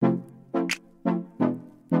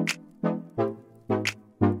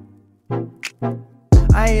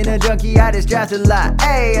ain't a junkie, I just draft a lot,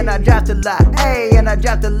 ayy, and I draft a lot, ayy, and I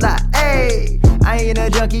draft a lot, ayy. I ain't a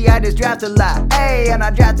junkie, I just draft a lot, ayy, and I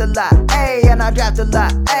draft a lot, ayy, and I draft a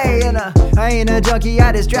lot, ayy, and I ain't a junkie,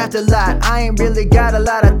 I just draft a lot. I ain't really got a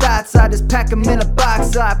lot of thoughts, I just pack them in a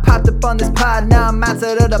box. So I popped up on this pod, now I'm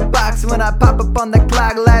outside of the box. When I pop up on the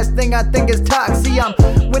clock, last thing I think is talk. See, I'm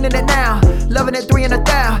winning it now, loving it 3 in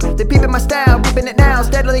 1,000. They peeping my style, reaping it now,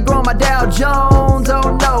 steadily growing my Dow Jones.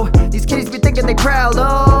 Oh no, these kids be thinking they proud,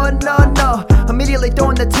 oh no, immediately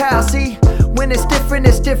throwing the towel. See, when it's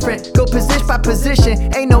different, go position by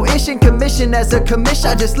position. Ain't no issue commission, as a commission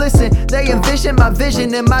I just listen. They envision my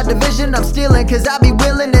vision, in my division I'm stealing. Cause I be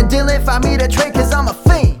willing and dealing, find me to trade cause I'm a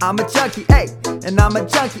fiend. I'm a junkie, ayy, and I'm a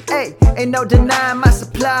junkie, ayy. Ain't no denying my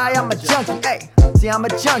supply, I'm a junkie, ayy. See, I'm a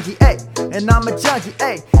junkie, ayy, and I'm a junkie,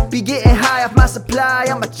 ayy. Be getting high off my supply,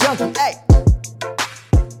 I'm a junkie, ayy.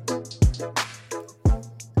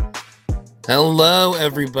 Hello,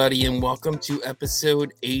 everybody, and welcome to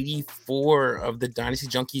episode 84 of the Dynasty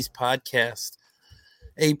Junkies podcast,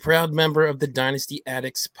 a proud member of the Dynasty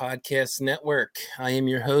Addicts podcast network. I am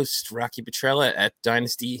your host, Rocky Petrella at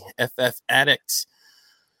Dynasty FF Addict,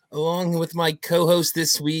 along with my co-host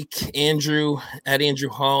this week, Andrew at Andrew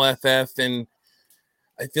Hall FF. And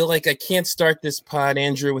I feel like I can't start this pod,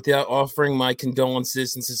 Andrew, without offering my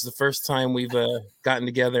condolences, since it's the first time we've gotten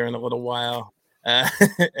together in a little while.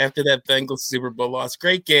 After that Bengals Super Bowl loss.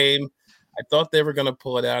 Great game. I thought they were going to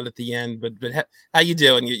pull it out at the end, but how you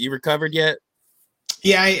doing? You recovered yet?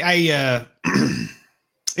 Yeah, I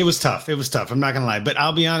it was tough. I'm not going to lie, but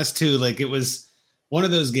I'll be honest too. Like, it was one of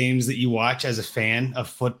those games that you watch as a fan of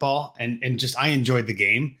football and just, I enjoyed the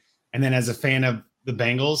game. And then as a fan of the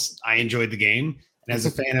Bengals, I enjoyed the game. And as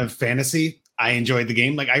a fan of fantasy, I enjoyed the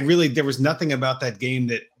game. Like, there was nothing about that game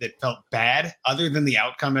that felt bad other than the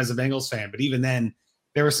outcome as a Bengals fan. But even then,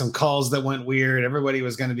 there were some calls that went weird. Everybody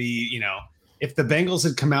was going to be, if the Bengals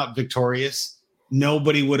had come out victorious,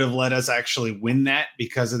 nobody would have let us actually win that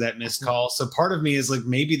because of that missed call. So part of me is like,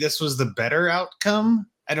 maybe this was the better outcome.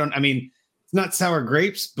 It's not sour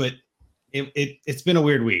grapes, but it's been a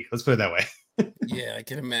weird week. Let's put it that way. Yeah, I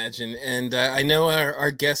can imagine. And I know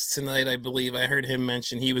our guest tonight, I believe I heard him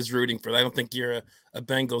mention he was rooting for, I don't think you're a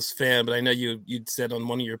Bengals fan, but I know you'd said on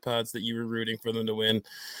one of your pods that you were rooting for them to win.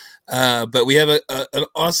 But we have an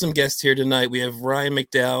awesome guest here tonight. We have Ryan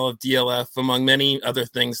McDowell of DLF, among many other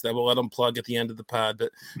things that we'll let him plug at the end of the pod.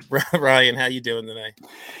 But Ryan, how you doing tonight?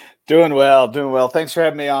 Doing well. Thanks for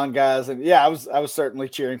having me on, guys. And yeah, I was certainly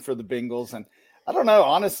cheering for the Bengals. And I don't know,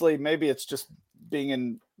 honestly, maybe it's just being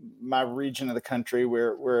in my region of the country,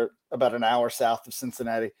 we're about an hour south of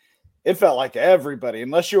Cincinnati. It felt like everybody,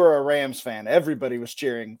 unless you were a Rams fan, everybody was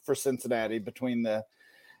cheering for Cincinnati between the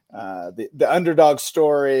underdog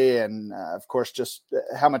story and of course just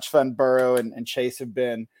how much fun Burrow and Chase have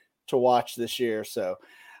been to watch this year. So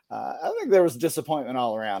I think there was disappointment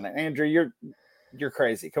all around. And Andrew, you're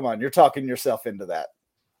crazy. Come on, you're talking yourself into that.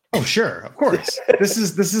 Oh, sure, of course. This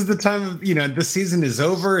is the time of the season is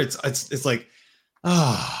over. It's like,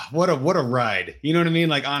 oh, what a ride. You know what I mean?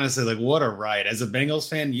 Like, honestly, like, what a ride. As a Bengals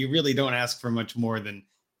fan, you really don't ask for much more than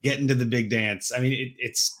getting to the big dance. I mean,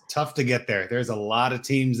 it's tough to get there. There's a lot of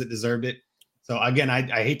teams that deserved it. So again,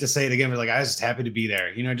 I hate to say it again, but like, I was just happy to be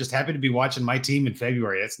there. Just happy to be watching my team in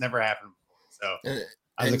February. That's never happened before. So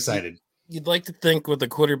I was excited. You'd like to think with a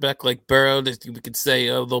quarterback like Burrow that we could say,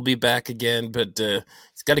 oh, they'll be back again, but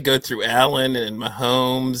he's got to go through Allen and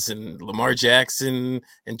Mahomes and Lamar Jackson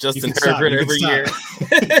and Justin Herbert every year.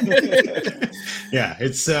 Yeah,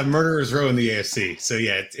 it's murderer's row in the AFC. So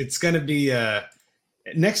yeah, it's going to be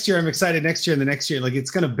next year. I'm excited next year and the next year. Like,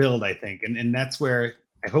 it's going to build, I think. And that's where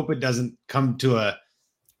I hope it doesn't come to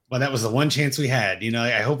well, that was the one chance we had.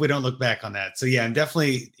 I hope we don't look back on that. So yeah, I'm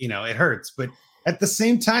definitely, it hurts, but at the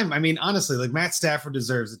same time, I mean, honestly, like, Matt Stafford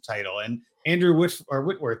deserves a title, and Andrew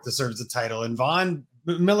Whitworth deserves a title, and Von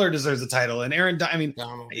Miller deserves a title, and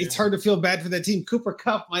it's hard to feel bad for that team. Cooper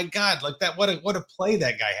Kupp, my God, like that, what a play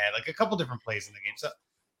that guy had, like a couple different plays in the game. So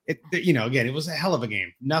again, it was a hell of a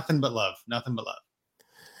game. Nothing but love.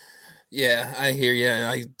 Yeah, I hear you.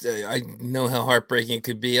 I know how heartbreaking it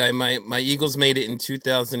could be. My Eagles made it in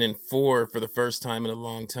 2004 for the first time in a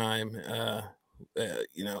long time.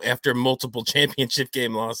 After multiple championship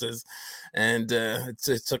game losses, and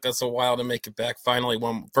it took us a while to make it back. Finally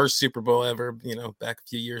won first Super Bowl ever, back a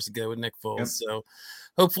few years ago with Nick Foles. Yep. So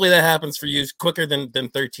hopefully that happens for you quicker than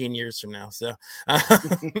 13 years from now. So,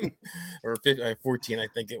 or 14, I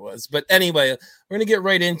think it was. But anyway, we're going to get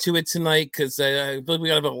right into it tonight, because I believe we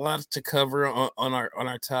have a lot to cover on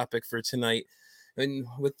our topic for tonight. And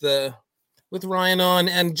with the with Ryan on,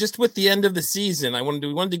 and just with the end of the season,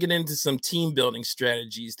 we wanted to get into some team building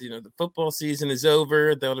strategies. The football season is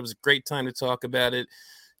over. I thought it was a great time to talk about it.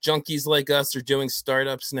 Junkies like us are doing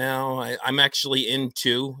startups now. I'm actually in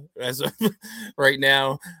 2 as of right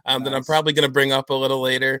now that I'm probably going to bring up a little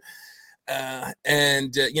later.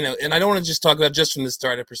 And I don't want to just talk about just from the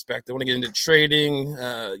startup perspective. I want to get into trading,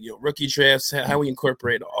 rookie drafts, how we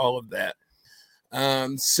incorporate all of that.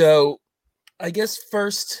 So I guess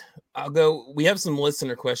first we have some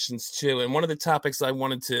listener questions too. And one of the topics I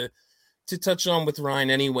wanted to touch on with Ryan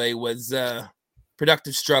anyway was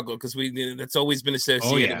productive struggle, because that's always been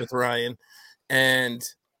associated with Ryan. And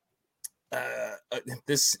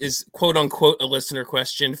this is quote unquote a listener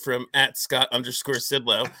question from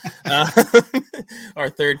 @Scott_Sidlow, our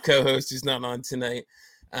third co-host who's not on tonight.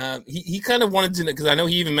 He kind of wanted to know, because I know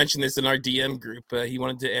he even mentioned this in our DM group. He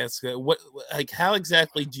wanted to ask, how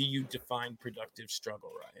exactly do you define productive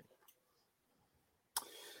struggle, Ryan?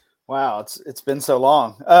 Wow, it's been so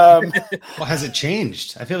long. Well, has it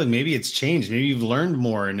changed? I feel like maybe it's changed. Maybe you've learned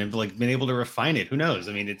more and have been able to refine it. Who knows?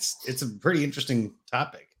 I mean, it's a pretty interesting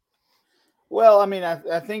topic. Well, I mean,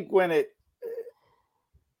 I think when it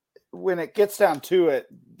gets down to it,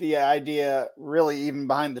 the idea really even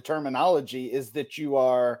behind the terminology is that you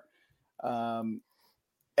are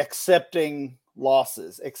accepting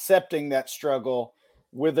losses, accepting that struggle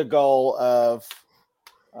with a goal of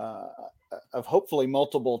hopefully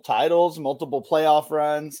multiple titles, multiple playoff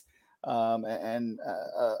runs, and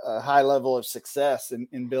a high level of success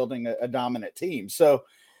in building a dominant team. So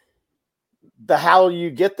the how you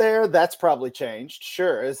get there, that's probably changed.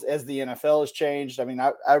 Sure, as the NFL has changed. I mean,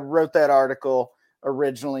 I wrote that article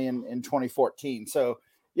originally in 2014. So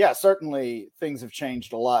yeah, certainly things have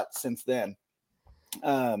changed a lot since then.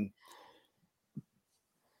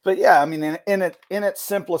 But yeah, I mean, in its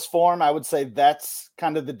simplest form, I would say that's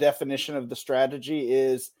kind of the definition of the strategy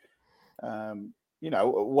is,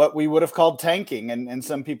 what we would have called tanking, and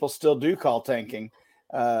some people still do call tanking,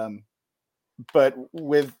 but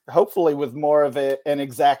hopefully with more of an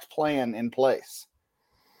exact plan in place.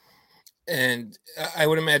 And I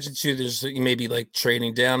would imagine too, there's maybe like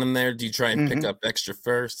trading down in there. Do you try and pick up extra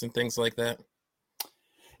first and things like that?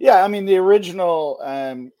 Yeah, I mean, the original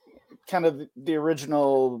the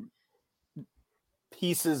original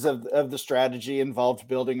pieces of the strategy involved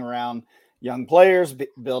building around young players,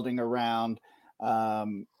 building around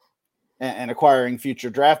and acquiring future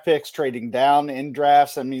draft picks, trading down in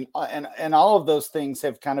drafts. I mean, and all of those things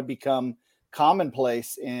have kind of become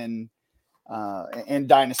commonplace in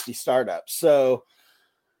dynasty startups. So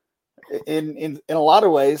in a lot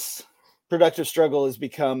of ways, productive struggle has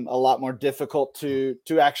become a lot more difficult to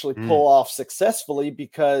actually pull off successfully,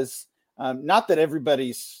 because not that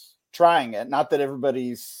everybody's trying it, not that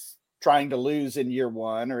everybody's trying to lose in year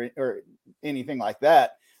one or anything like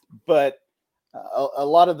that, but a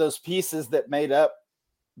lot of those pieces that made up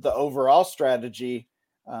the overall strategy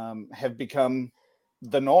have become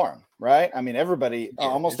the norm, right? I mean,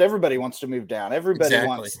 almost everybody wants to move down. Everybody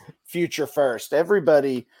wants future first.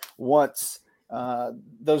 Everybody wants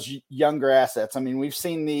those younger assets. I mean, we've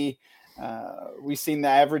seen the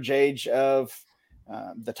average age of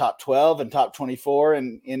the top 12 and top 24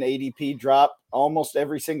 in ADP drop almost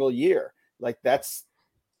every single year. Like that's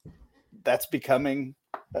becoming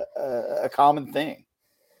a common thing.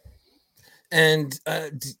 And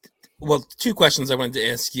well, 2 questions I wanted to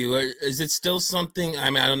ask you. Is it still something? I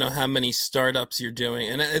mean, I don't know how many startups you're doing,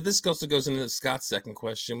 and this also goes into Scott's second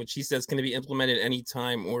question, which he says can it be implemented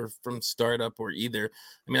anytime or from startup or either.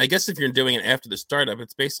 I mean, I guess if you're doing it after the startup,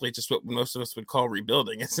 it's basically just what most of us would call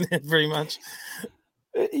rebuilding, isn't it? Pretty much.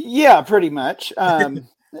 Yeah, pretty much. I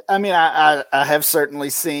mean, I have certainly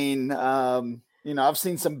seen, I've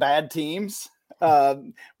seen some bad teams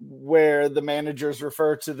where the managers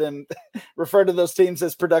refer to those teams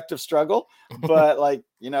as productive struggle. But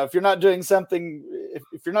if you're not doing something,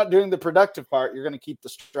 if you're not doing the productive part, you're going to keep the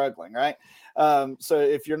struggling, right? So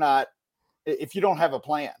if you don't have a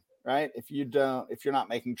plan, right? If you're not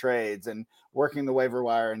making trades and working the waiver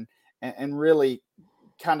wire and really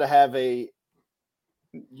kind of have a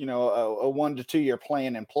 1 to 2 year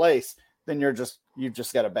plan in place, then you've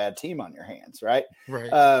just got a bad team on your hands, right?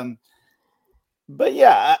 Right. But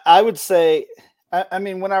yeah, I would say, I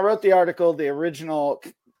mean, when I wrote the article, the original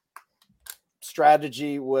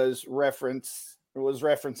strategy was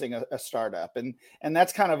referencing a startup, and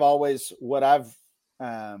that's kind of always what I've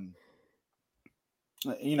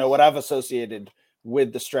associated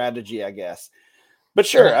with the strategy, I guess. But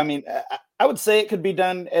sure, I mean, I would say it could be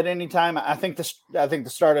done at any time. I think the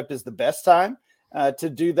startup is the best time to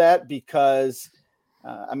do that, because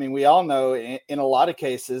I mean, we all know in a lot of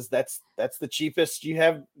cases that's the cheapest you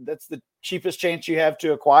have. That's the cheapest chance you have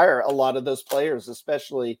to acquire a lot of those players,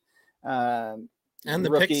 especially and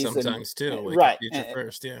the rookies picks sometimes too, like right? Future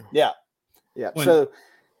first, yeah. So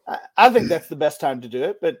I think that's the best time to do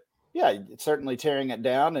it. But yeah, certainly tearing it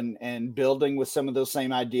down and building with some of those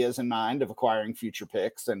same ideas in mind of acquiring future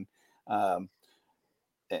picks and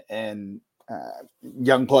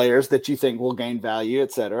young players that you think will gain value,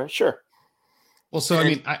 et cetera. Sure. Well, so I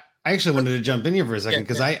mean, I actually wanted to jump in here for a second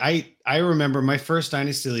because I remember my first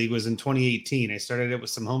Dynasty League was in 2018. I started it with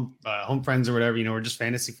some home friends or whatever, we're just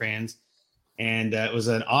fantasy fans. And it was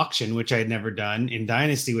an auction, which I had never done, in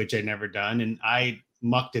Dynasty, which I'd never done. And I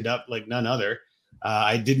mucked it up like none other.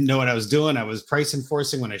 I didn't know what I was doing. I was price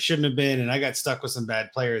enforcing when I shouldn't have been. And I got stuck with some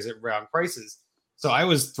bad players at wrong prices. So I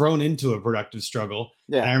was thrown into a productive struggle.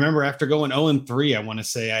 Yeah. And I remember after going 0-3, I want to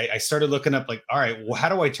say, I started looking up like, all right, well, how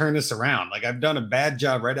do I turn this around? Like I've done a bad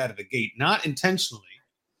job right out of the gate, not intentionally.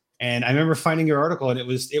 And I remember finding your article and it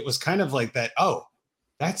was kind of like that. Oh,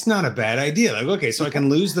 that's not a bad idea. Like, okay, so I can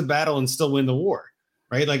lose the battle and still win the war,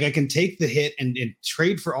 right? Like I can take the hit and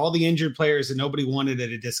trade for all the injured players that nobody wanted at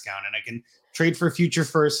a discount. And I can trade for future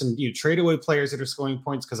first and trade away players that are scoring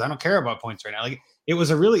points because I don't care about points right now. Like it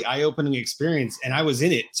was a really eye-opening experience and I was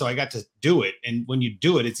in it. So I got to do it. And when you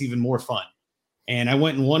do it, it's even more fun. And I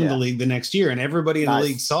went and won the league the next year and everybody in the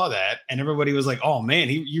league saw that. And everybody was like, oh man,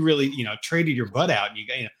 you really, traded your butt out. And you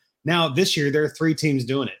got, now this year there are 3 teams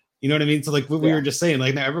doing it. You know what I mean? So like what we were just saying,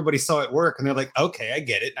 like now everybody saw it work and they're like, okay, I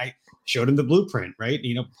get it. I showed them the blueprint, right?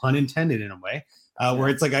 Pun intended in a way, where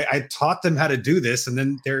it's like, I taught them how to do this and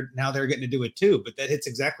then they're getting to do it too. But that hits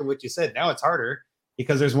exactly what you said. Now it's harder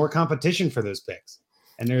because there's more competition for those picks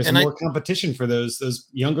and there's more competition for those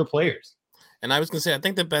younger players. And I was going to say, I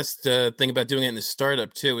think the best thing about doing it in the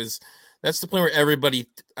startup too is that's the point where everybody,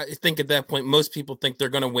 I think at that point, most people think they're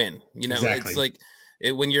going to win. Exactly. It's like,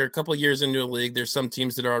 when you're a couple of years into a league, there's some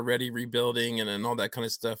teams that are already rebuilding and all that kind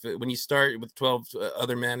of stuff. When you start with 12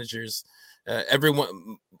 other managers,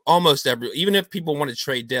 almost every, even if people want to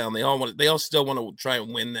trade down, they all still want to try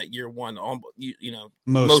and win that year one.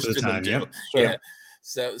 Most of the time, do. Yeah.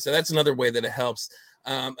 So that's another way that it helps.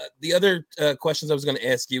 The other questions I was going to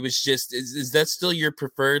ask you was just, is that still your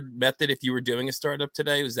preferred method if you were doing a startup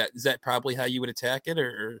today? Is that probably how you would attack it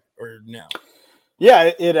or no?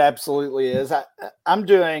 Yeah, it absolutely is. I'm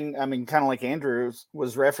doing, kind of like Andrew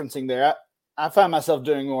was referencing there. I find myself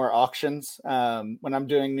doing more auctions when I'm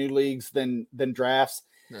doing new leagues than drafts.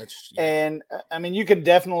 And you can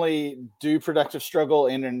definitely do productive struggle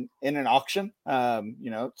in an auction,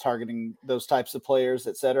 targeting those types of players,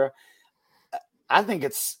 et cetera. I think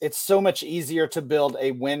it's so much easier to build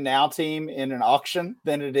a win now team in an auction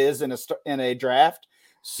than it is in a draft.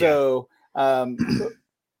 So,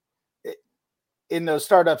 in those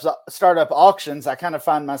startup auctions, I kind of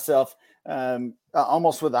find myself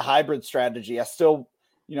almost with a hybrid strategy. I still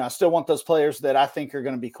want those players that I think are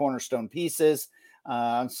going to be cornerstone pieces.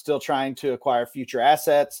 I'm still trying to acquire future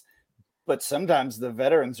assets, but sometimes the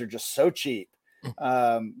veterans are just so cheap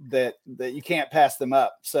that you can't pass them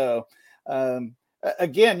up. So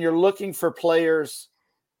again, you're looking for players.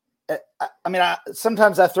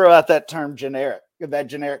 Sometimes I throw out that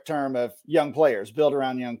generic term of young players, build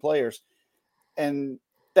around young players. And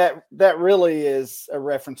that really is a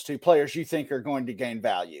reference to players you think are going to gain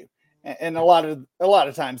value. And a lot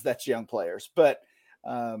of times that's young players, but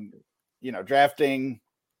drafting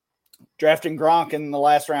Gronk in the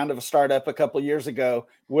last round of a startup a couple of years ago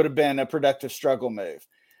would have been a productive struggle move.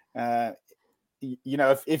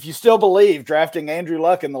 If you still believe drafting Andrew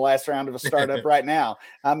Luck in the last round of a startup right now,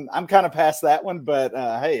 I'm kind of past that one, but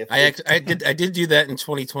hey, I did do that in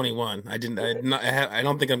 2021. I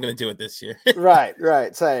don't think I'm going to do it this year.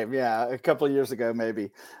 Right. Same. Yeah. A couple of years ago, maybe,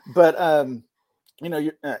 but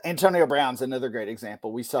Antonio Brown's another great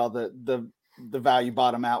example. We saw the value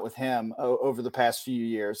bottom out with him over the past few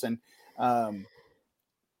years and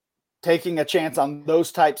taking a chance on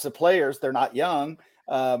those types of players. They're not young,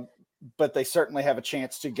 but they certainly have a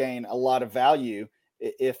chance to gain a lot of value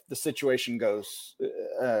if the situation goes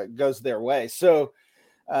their way. So,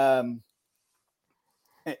 and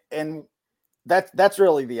that's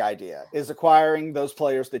really the idea, is acquiring those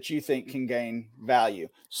players that you think can gain value.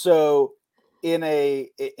 So in a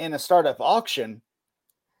startup auction,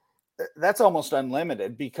 that's almost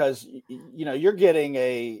unlimited because, you're getting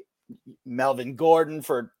a Melvin Gordon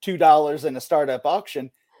for $2 in a startup auction.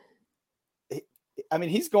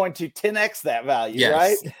 He's going to 10x that value,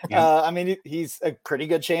 right? Yeah. He's a pretty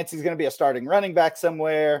good chance he's going to be a starting running back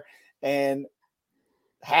somewhere. And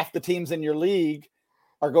half the teams in your league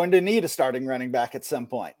are going to need a starting running back at some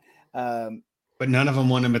point. but none of them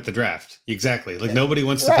want him at the draft. Exactly. Like nobody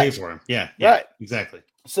wants to Right. pay for him. Yeah. Right. Exactly.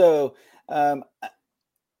 So,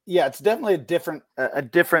 yeah, it's definitely a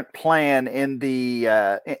different plan in the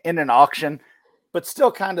in an auction, but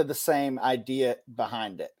still kind of the same idea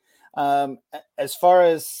behind it. As far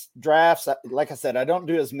as drafts, like I said, I don't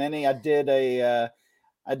do as many. I did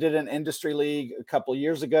an industry league a couple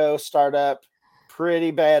years ago, startup, pretty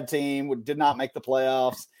bad team, did not make the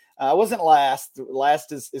playoffs. I wasn't last.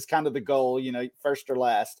 Last is kind of the goal, first or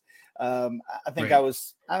last. I think Right. I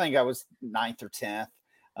was 9th or 10th.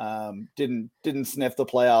 Didn't sniff the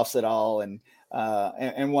playoffs at all, and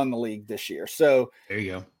won the league this year. So there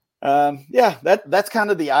you go. Yeah, that's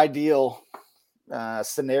kind of the ideal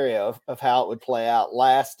scenario of how it would play out.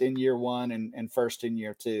 Last in year one and first in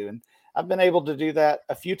year two, and I've been able to do that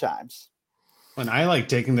a few times. And I like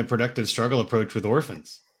taking the productive struggle approach with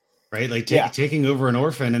orphans, right? Like taking over an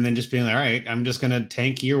orphan and then just being like, all right, I'm just going to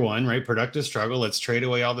tank year one, right? Productive struggle. Let's trade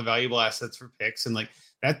away all the valuable assets for picks. And like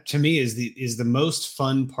that to me is the most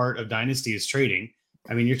fun part of Dynasty is trading.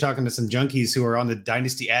 I mean, you're talking to some junkies who are on the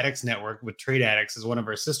Dynasty Addicts network with Trade Addicts as one of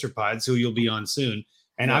our sister pods who you'll be on soon.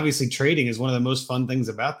 And obviously trading is one of the most fun things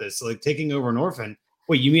about this. So like taking over an orphan,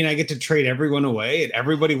 wait, you mean I get to trade everyone away and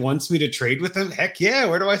everybody wants me to trade with them? Heck yeah.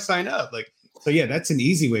 Where do I sign up? Like, so yeah, that's an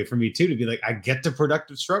easy way for me too, to be like, I get to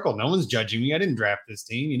productive struggle. No one's judging me. I didn't draft this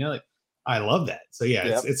team, like I love that. So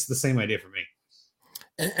yeah, it's the same idea for me.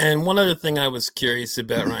 And one other thing I was curious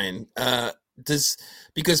about, Ryan,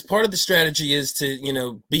 because part of the strategy is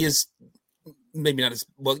to, be as, maybe not as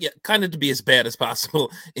well, kind of to be as bad as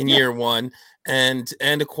possible in year one and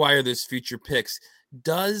acquire those future picks.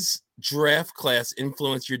 Does draft class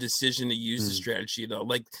influence your decision to use the strategy though?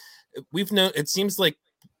 Like it seems like,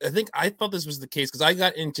 I thought this was the case because I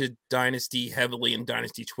got into Dynasty heavily in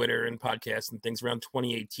Dynasty Twitter and podcasts and things around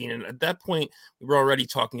 2018. And at that point, we were already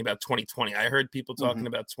talking about 2020. I heard people talking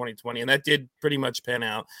about 2020, and that did pretty much pan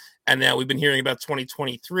out. And now we've been hearing about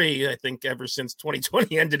 2023, I think, ever since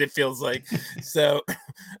 2020 ended, it feels like. So,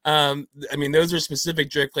 I mean, those are specific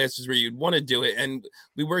draft classes where you'd want to do it. And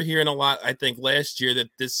we were hearing a lot, I think, last year that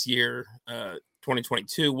this year,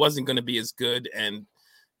 2022, wasn't going to be as good. And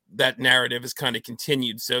that narrative has kind of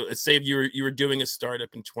continued. So say if you were doing a startup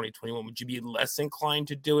in 2021, would you be less inclined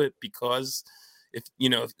to do it because if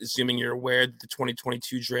assuming you're aware that the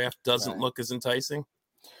 2022 draft doesn't look as enticing?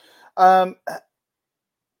 I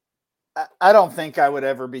don't think I would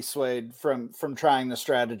ever be swayed from trying the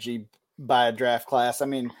strategy by a draft class. I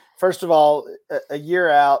mean, first of all, a year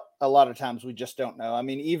out, a lot of times we just don't know. I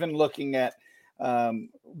mean, even looking at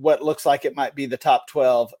what looks like it might be the top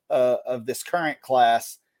 12 of this current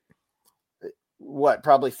class,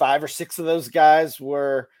 probably 5 or 6 of those guys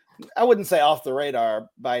were, I wouldn't say off the radar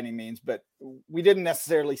by any means, but we didn't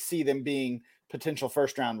necessarily see them being potential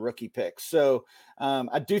first round rookie picks. So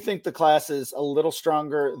I do think the class is a little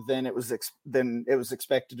stronger than it was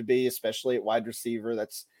expected to be, especially at wide receiver.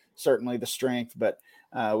 That's certainly the strength, but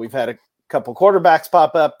we've had a couple quarterbacks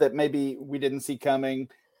pop up that maybe we didn't see coming,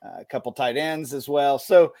 a couple tight ends as well.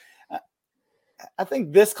 So I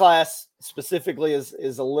think this class specifically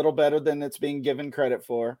is a little better than it's being given credit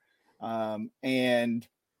for. In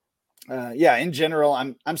general,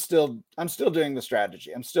 I'm still doing the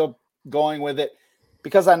strategy. I'm still going with it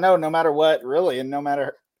because I know no matter what, really, and no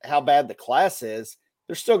matter how bad the class is,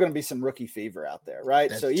 there's still going to be some rookie fever out there, right?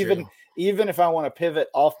 That's so true. even if I want to pivot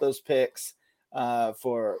off those picks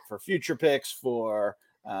for future picks for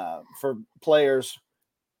players,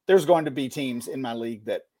 there's going to be teams in my league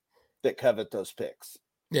that covet those picks.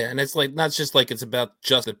 Yeah, and it's like not just like it's about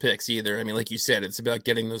just the picks either. I mean, like you said, it's about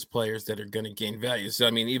getting those players that are going to gain value. So I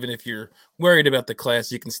mean, even if you're worried about the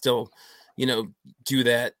class, you can still, do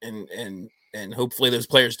that and hopefully those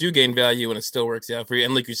players do gain value and it still works out for you.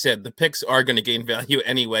 And like you said, the picks are going to gain value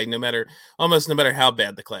anyway, no matter how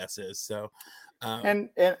bad the class is. So and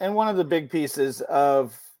one of the big pieces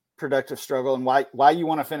of productive struggle and why you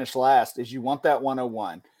want to finish last is you want that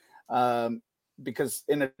 101. Because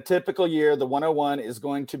in a typical year, the 101 is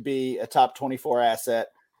going to be a top 24 asset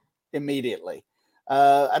immediately.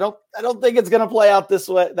 I don't think it's going to play out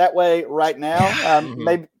that way right now.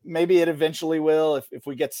 Maybe it eventually will if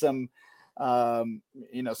we get some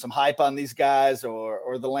hype on these guys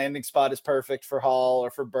or the landing spot is perfect for Hall or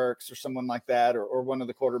for Burks or someone like that, or one of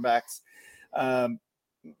the quarterbacks.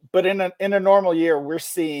 But in a normal year, we're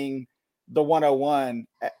seeing the 101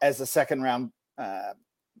 as a second round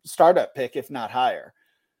startup pick, if not higher.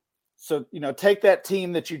 So, take that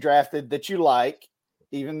team that you drafted that you like,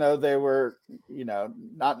 even though they were,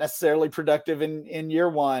 not necessarily productive in year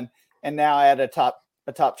one, and now add a top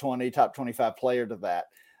 20, top 25 player to that.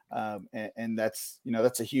 And that's,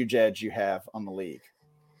 that's a huge edge you have on the league.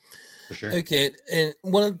 For sure. Okay, and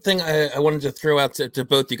one thing I wanted to throw out to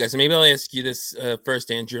both you guys, and maybe I'll ask you this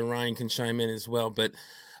first, Andrew, and Ryan can chime in as well, but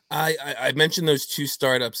I mentioned those two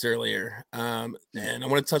startups earlier, and I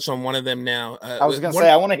want to touch on one of them now. I was going to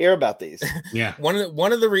say, I want to hear about these. Yeah.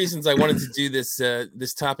 One of the reasons I wanted to do this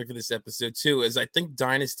this topic for this episode too is I think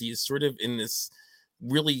Dynasty is sort of in this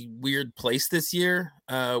really weird place this year,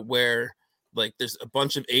 where like there's a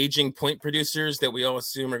bunch of aging point producers that we all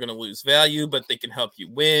assume are going to lose value, but they can help you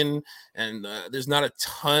win, and there's not a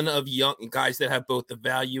ton of young guys that have both the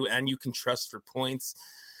value and you can trust for points.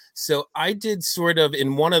 So I did sort of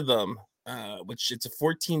in one of them, which it's a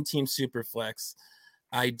 14-team super flex.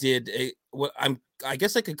 I did I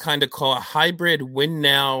guess I could kind of call a hybrid win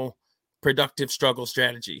now, productive struggle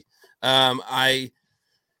strategy. I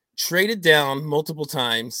traded down multiple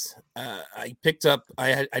times. I picked up.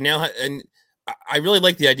 I really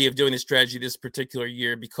like the idea of doing this strategy this particular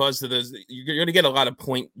year because of those. You're going to get a lot of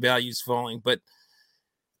point values falling, but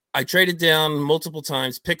I traded down multiple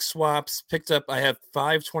times, pick swaps, picked up. I have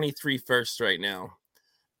 523 firsts right now.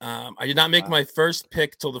 I did not make my first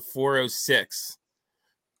pick till the 406,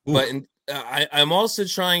 but I'm also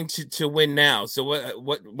trying to win now. So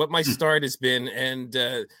what my start has been, and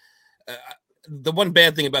the one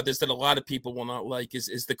bad thing about this that a lot of people will not like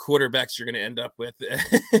is the quarterbacks you're going to end up with.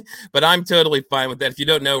 But I'm totally fine with that. If you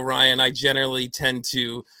don't know, Ryan, I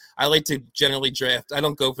like to generally draft. I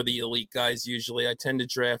don't go for the elite guys usually. I tend to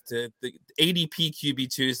draft the ADP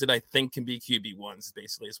QB2s that I think can be QB1s,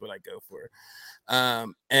 basically is what I go for.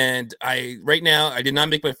 And right now, I did not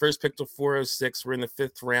make my first pick till 406. We're in the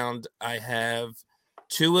 5th round. I have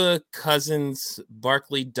Tua, Cousins,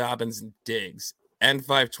 Barkley, Dobbins, and Diggs, and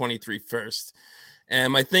 523 first.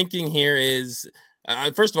 And my thinking here is,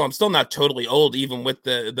 first of all, I'm still not totally old, even with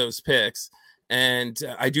those picks. And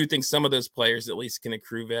I do think some of those players at least can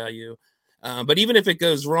accrue value. But even if it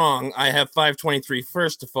goes wrong, I have 523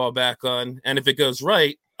 first to fall back on. And if it goes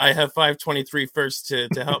right, I have 523 first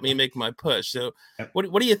to help me make my push. So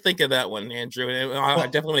what do you think of that one, Andrew? And I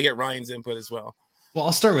definitely want to get Ryan's input as well. Well,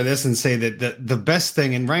 I'll start with this and say that the best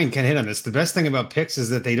thing, and Ryan can hit on this, the best thing about picks is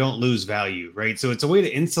that they don't lose value, right? So it's a way to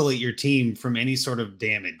insulate your team from any sort of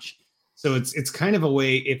damage. So it's kind of a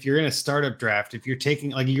way, if you're in a startup draft, if you're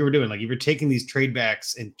taking, like you were doing, like if you're taking these trade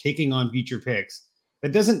backs and taking on future picks,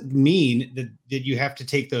 that doesn't mean that you have to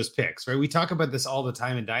take those picks, right? We talk about this all the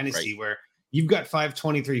time in Dynasty, where you've got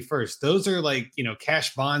 523 first. Those are like,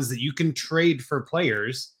 cash bonds that you can trade for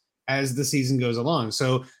players as the season goes along.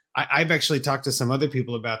 So I've actually talked to some other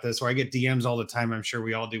people about this, where I get DMs all the time. I'm sure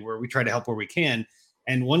we all do, where we try to help where we can.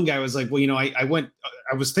 And one guy was like, well,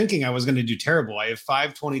 I was thinking I was going to do terrible. I have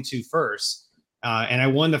 522 first, and I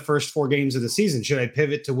won the first 4 games of the season. Should I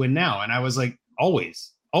pivot to win now? And I was like,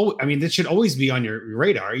 always. Oh, I mean, this should always be on your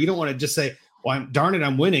radar. You don't want to just say, well, darn it,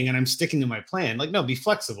 I'm winning and I'm sticking to my plan. Like, no, be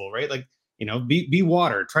flexible, right? Like, be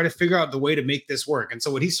water, try to figure out the way to make this work. And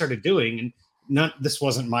so what he started doing, and this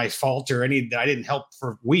wasn't my fault or I didn't help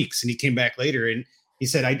for weeks. And he came back later and he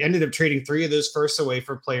said, I ended up trading 3 of those firsts away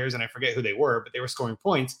for players, and I forget who they were, but they were scoring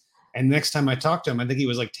points. And next time I talked to him, I think he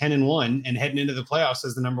was like 10-1 and heading into the playoffs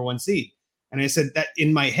as the number 1 seed. And I said that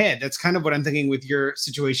in my head, that's kind of what I'm thinking with your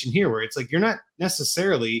situation here, where it's like, you're not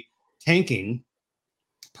necessarily tanking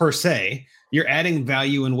per se. You're adding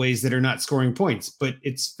value in ways that are not scoring points, but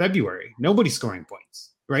it's February. Nobody's scoring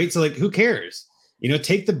points, right? So like, who cares?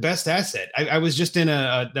 Take the best asset. I was just in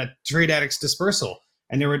that Trade Addicts dispersal,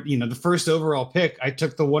 and there were, the first overall pick, I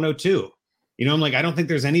took the 102. I'm like, I don't think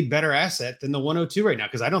there's any better asset than the 102 right now,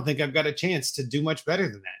 because I don't think I've got a chance to do much better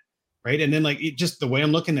than that, right? And then like, just the way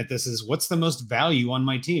I'm looking at this is, what's the most value on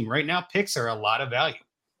my team right now? Picks are a lot of value,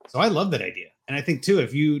 so I love that idea. And I think too,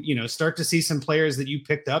 if you start to see some players that you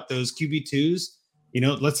picked up, those QB2s,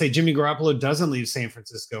 let's say Jimmy Garoppolo doesn't leave San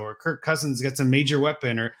Francisco, or Kirk Cousins gets a major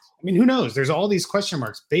weapon, or who knows? There's all these question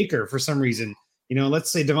marks. Baker, for some reason,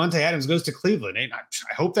 let's say Devontae Adams goes to Cleveland. And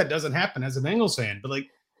I hope that doesn't happen as a Bengals fan, but like,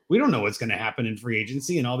 we don't know what's going to happen in free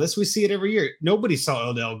agency and all this. We see it every year. Nobody saw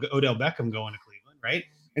Odell Beckham going to Cleveland, right?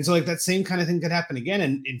 And so like that same kind of thing could happen again.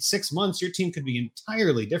 And in 6 months, your team could be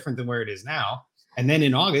entirely different than where it is now. And then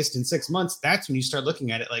in August, in 6 months, that's when you start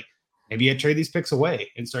looking at it like, maybe I trade these picks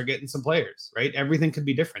away and start getting some players, right? Everything could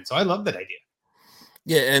be different. So I love that idea.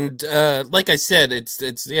 Yeah, and like I said,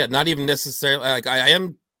 it's not even necessarily like I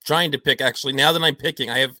am trying to pick. Actually, now that I'm picking,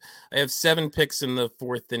 I have 7 picks in the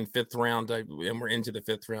 4th and 5th round, and we're into the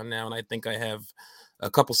 5th round now, and I think I have a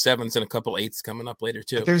couple 7s and a couple 8s coming up later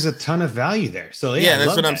too. But there's a ton of value there. So yeah,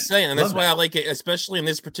 that's what I'm saying, and that's why I like it, especially in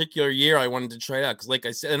this particular year. I wanted to try it out because, like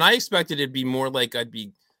I said, and I expected it'd be more like I'd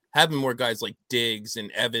be having more guys like Diggs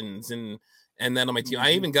and Evans and then on my team,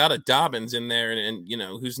 I even got a Dobbins in there, and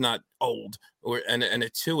who's not old, and a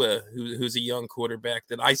Tua who's a young quarterback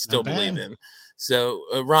that I still believe in. So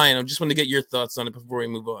Ryan, I just want to get your thoughts on it before we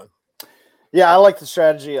move on. Yeah, I like the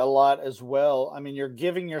strategy a lot as well. I mean, you're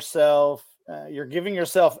giving yourself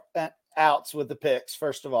outs with the picks,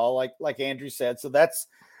 first of all, like Andrew said. So that's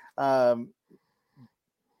an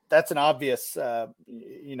obvious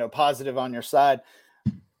positive on your side.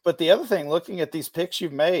 But the other thing, looking at these picks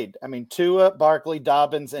you've made, I mean, Tua, Barkley,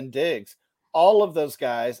 Dobbins, and Diggs, all of those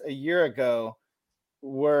guys a year ago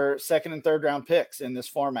were second and third round picks in this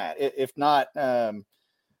format, if not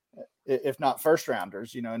first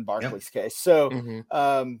rounders, in Barkley's case. So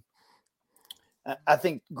I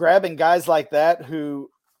think grabbing guys like that who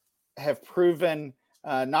have proven,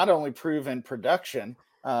 not only proven production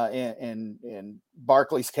in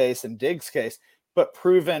Barkley's case and Diggs' case, but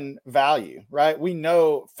proven value, right? We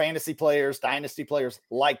know fantasy players, dynasty players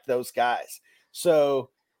like those guys. So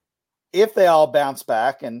if they all bounce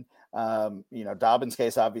back, and Dobbins'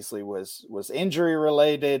 case obviously was injury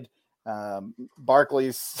related.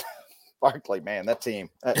 Barkley, man, that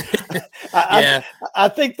team.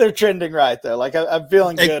 I think they're trending right though. Like I'm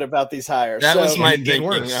feeling good about these hires. That was my thinking.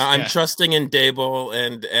 I'm Yeah. trusting in Dable,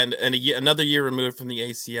 and another year removed from the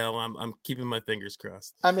ACL. I'm keeping my fingers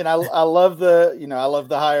crossed. I mean, I love the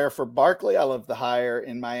hire for Barkley. I love the hire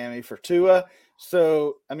in Miami for Tua.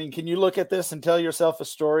 So, I mean, can you look at this and tell yourself a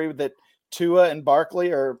story that Tua and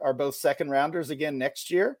Barkley are both second rounders again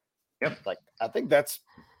next year? Yep. Like, I think that's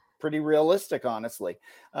pretty realistic, honestly.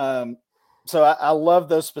 So I love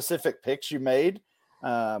those specific picks you made.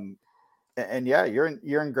 And yeah,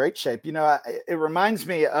 you're in great shape. It reminds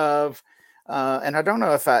me of, and I don't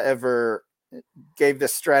know if I ever gave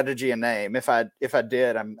this strategy a name. If I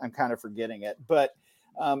did, I'm kind of forgetting it. But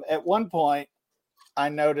at one point, I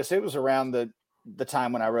noticed it was around the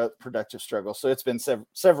time when I wrote Productive Struggle. So it's been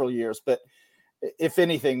several years. But if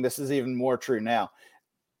anything, this is even more true now.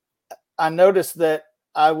 I noticed that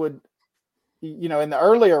I would, in the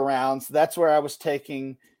earlier rounds, that's where I was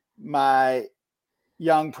taking my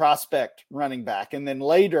young prospect running back. And then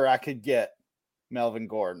later I could get Melvin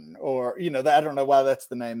Gordon or, I don't know why that's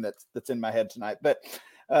the name that's in my head tonight, but,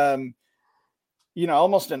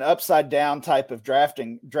 almost an upside down type of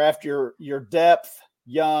drafting. Draft your depth,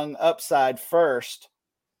 young upside first,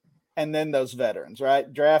 and then those veterans,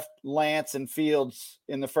 right? Draft Lance and Fields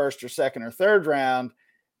in the first or second or third round,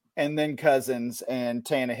 and then Cousins and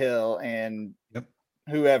Tannehill and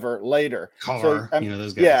whoever later. Carr,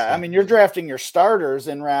 those guys. Yeah, I mean, you're drafting your starters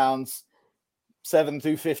in rounds 7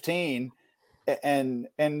 through 15,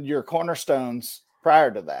 and your cornerstones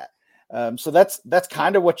prior to that. So that's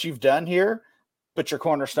kind of what you've done here, but your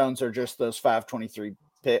cornerstones are just those 523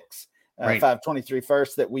 picks, right. 523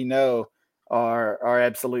 first that we know are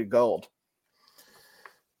absolute gold.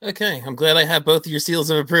 Okay, I'm glad I have both of your seals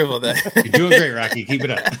of approval there. You're doing great, Rocky. Keep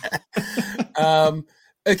it up.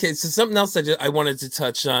 Okay, so something else I wanted to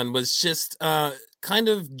touch on was just kind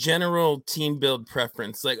of general team build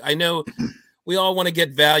preference. Like, I know we all want to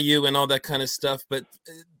get value and all that kind of stuff, but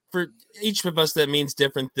for each of us, that means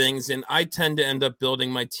different things. And I tend to end up building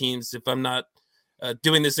my teams if I'm not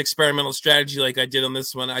doing this experimental strategy like I did on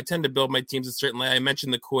this one. I tend to build my teams a certain way. I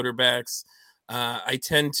mentioned the quarterbacks. I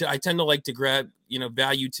tend to like to grab,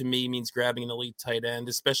 value to me means grabbing an elite tight end,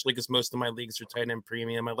 especially because most of my leagues are tight end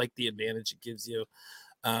premium. I like the advantage it gives you.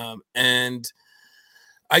 And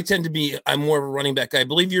I tend to be, I'm more of a running back guy. I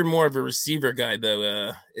believe you're more of a receiver guy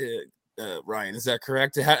though. Ryan, is that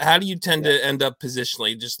correct? How do you tend to end up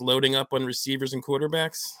positionally? Just loading up on receivers and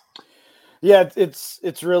quarterbacks? Yeah,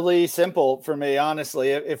 it's really simple for me,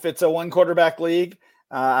 honestly. If it's a one quarterback league,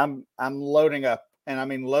 I'm loading up. And I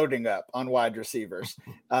mean, loading up on wide receivers.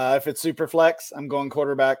 If it's super flex, I'm going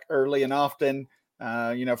quarterback early and often.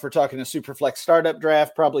 If we're talking a super flex startup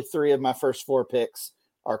draft, probably 3 of my first 4 picks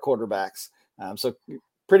are quarterbacks. So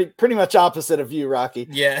pretty much opposite of you, Rocky.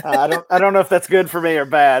 Yeah. I don't know if that's good for me or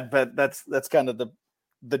bad, but that's kind of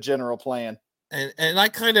the general plan. And I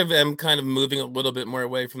kind of am moving a little bit more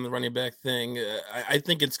away from the running back thing. I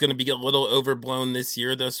think it's going to be a little overblown this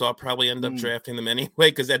year, though, so I'll probably end up drafting them anyway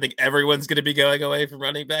because I think everyone's going to be going away from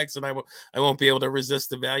running backs, and I won't be able to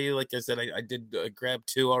resist the value. Like I said, I did grab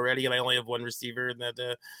 2 already, and I only have 1 receiver in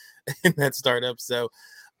that in that startup. So,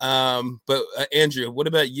 but Andrew, what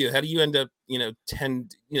about you? How do you end up,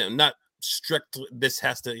 not strict? This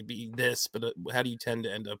has to be this, but how do you tend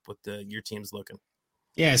to end up with your teams looking?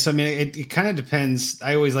 Yeah, so I mean, it kind of depends.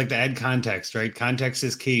 I always like to add context, right? Context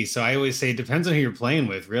is key. So I always say it depends on who you're playing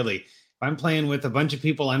with, really. If I'm playing with a bunch of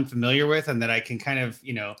people I'm familiar with and that I can kind of,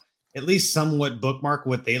 at least somewhat bookmark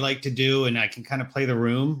what they like to do, and I can kind of play the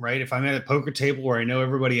room, right? If I'm at a poker table where I know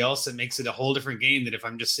everybody else, it makes it a whole different game than if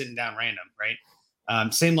I'm just sitting down random, right?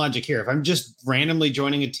 Same logic here. If I'm just randomly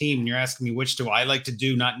joining a team and you're asking me which do I like to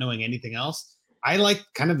do, not knowing anything else, I like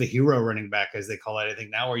kind of the hero running back, as they call it, I think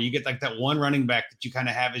now, where you get like that one running back that you kind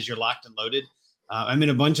of have as you're locked and loaded. I'm in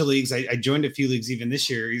a bunch of leagues. I joined a few leagues even this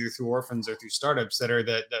year, either through orphans or through startups, that are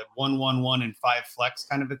the 1-1-1 and 5 flex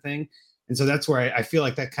kind of a thing. And so that's where I feel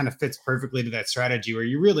like that kind of fits perfectly to that strategy, where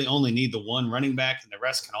you really only need the one running back and the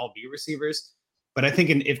rest can all be receivers. But I think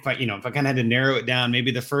if I kind of had to narrow it down,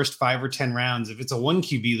 maybe the first 5 or 10 rounds, if it's a 1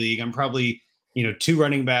 QB league, I'm probably, 2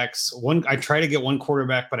 running backs. I try to get 1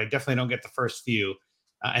 quarterback, but I definitely don't get the first few.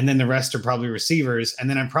 And then the rest are probably receivers. And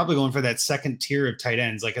then I'm probably going for that second tier of tight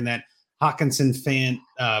ends, like in that Hawkinson fan,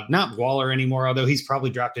 not Waller anymore, although he's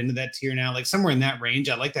probably dropped into that tier now, like somewhere in that range.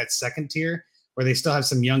 I like that second tier where they still have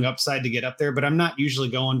some young upside to get up there, but I'm not usually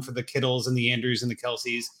going for the Kittles and the Andrews and the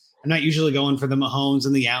Kelseys. I'm not usually going for the Mahomes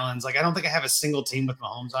and the Allens. Like, I don't think I have a single team with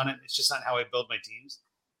Mahomes on it. It's just not how I build my teams.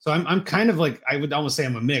 So I'm kind of like, I would almost say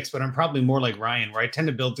I'm a mix, but I'm probably more like Ryan, where I tend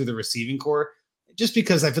to build through the receiving core just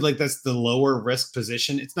because I feel like that's the lower risk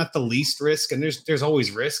position. It's not the least risk, and there's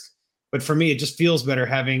always risk. But for me, it just feels better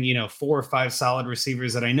having, 4 or 5 solid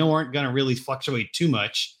receivers that I know aren't going to really fluctuate too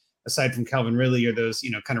much, aside from Calvin Ridley or those,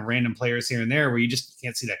 kind of random players here and there where you just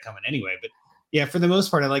can't see that coming anyway. But yeah, for the most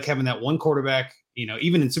part, I like having that one quarterback,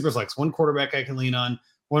 even in Superflex, one quarterback I can lean on,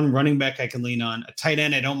 one running back I can lean on, a tight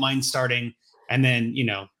end I don't mind starting, and then,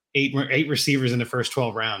 8 receivers in the first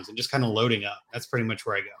 12 rounds and just kind of loading up. That's pretty much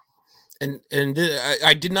where I go. And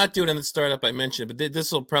I did not do it in the startup I mentioned, but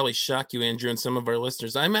this will probably shock you, Andrew, and some of our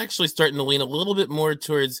listeners. I'm actually starting to lean a little bit more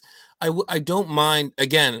towards, I don't mind,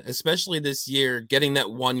 again, especially this year, getting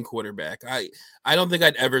that one quarterback. I don't think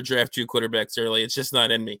I'd ever draft 2 quarterbacks early. It's just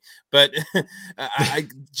not in me. But I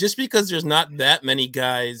just because there's not that many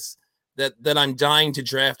guys that I'm dying to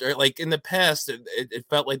draft, or like in the past, it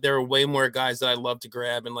felt like there were way more guys that I love to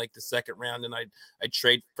grab in like the second round, and I'd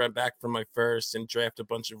trade back from my first and draft a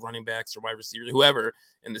bunch of running backs or wide receivers, whoever,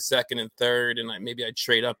 in the second and third, and maybe I'd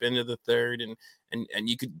trade up into the third, and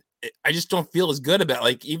you could. I just don't feel as good about,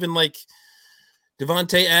 like, even like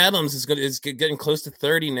Devontae Adams is getting close to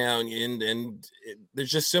 30 now, and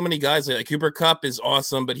there's just so many guys like Cooper Kupp is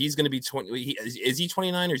awesome, but he's going to be 20. Is he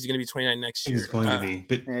 29 or is he going to be 29 next year? He's going to be,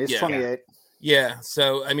 but yeah, he's 28. Yeah,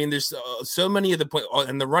 so I mean, there's so many of the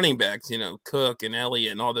and the running backs, Cook and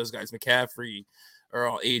Elliott and all those guys, McCaffrey, are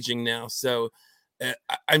all aging now. So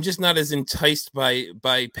I'm just not as enticed by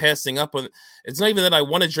passing up on. It's not even that I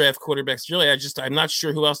want to draft quarterbacks. Really, I'm not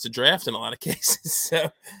sure who else to draft in a lot of cases.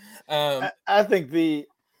 So. I think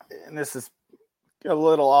and this is a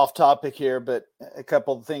little off topic here, but a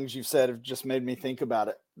couple of things you've said have just made me think about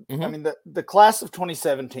it. Mm-hmm. I mean, the class of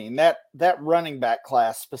 2017, that running back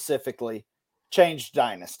class specifically changed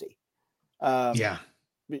dynasty. Yeah.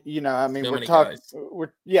 I mean, so we're talking,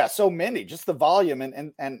 so many, just the volume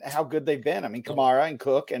and how good they've been. I mean, Kamara and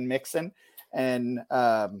Cook and Mixon and,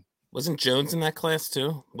 wasn't Jones in that class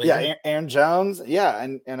too? Later? Yeah, Aaron Jones. Yeah,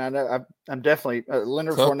 and I know I'm definitely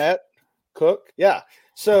Leonard Fournette, Cook. Yeah,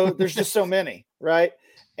 so there's just so many, right?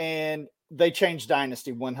 And they changed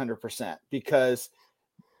dynasty 100% because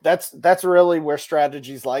that's really where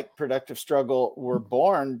strategies like Productive Struggle were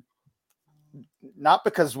born. Not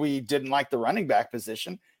because we didn't like the running back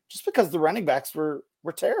position, just because the running backs were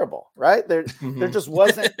terrible, right? There just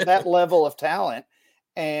wasn't that level of talent,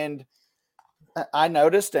 and I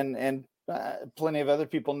noticed, and plenty of other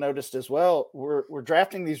people noticed as well. We're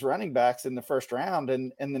drafting these running backs in the first round,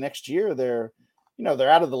 and in the next year they're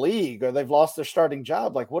out of the league or they've lost their starting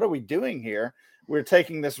job. Like, what are we doing here? We're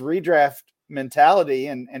taking this redraft mentality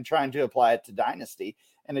and trying to apply it to dynasty,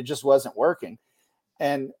 and it just wasn't working.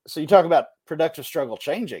 And so you talk about Productive Struggle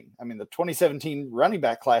changing. I mean, the 2017 running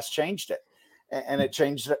back class changed it, and it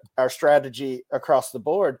changed our strategy across the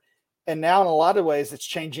board. And now in a lot of ways, it's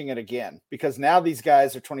changing it again, because now these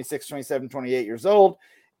guys are 26, 27, 28 years old.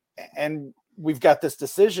 And we've got this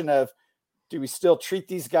decision of, do we still treat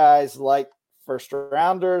these guys like first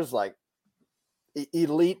rounders, like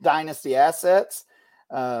elite dynasty assets?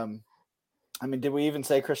 I mean, did we even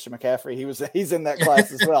say Christian McCaffrey? He's in that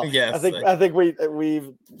class as well. Yes, I think we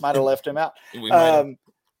might have left him out.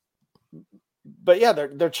 But yeah,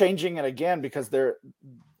 they're changing it again because they've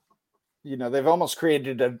almost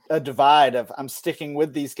created a divide of, I'm sticking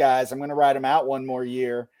with these guys, I'm going to ride them out one more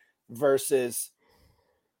year, versus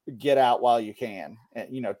get out while you can.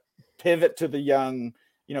 Pivot to the young,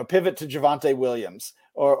 pivot to Javonte Williams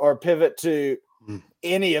or pivot to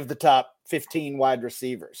any of the top 15 wide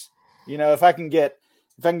receivers. If I can get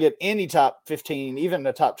if I can get any top 15, even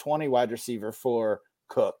a top 20 wide receiver for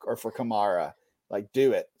Cook or for Kamara, like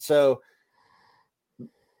do it. So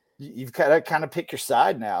you've got to kind of pick your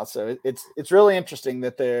side now. So it's really interesting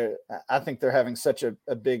that I think they're having such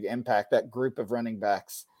a big impact, that group of running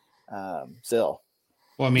backs still.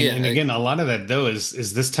 Well, I mean, and again, a lot of that though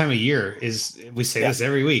is this time of year we say this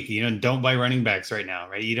every week, don't buy running backs right now,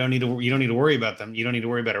 right? You don't need to worry about them. You don't need to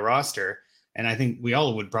worry about a roster. And I think we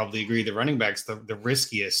all would probably agree the running backs, the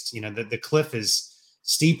riskiest, the cliff is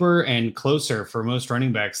steeper and closer for most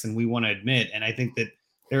running backs than we want to admit. And I think that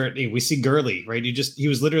we see Gurley, right? He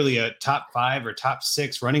was literally a top 5 or top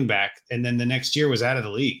 6 running back. And then the next year was out of the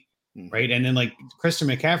league. Right. And then like Christian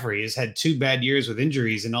McCaffrey has had 2 bad years with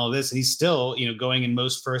injuries and all of this. And he's still, going in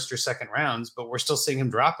most first or second rounds, but we're still seeing him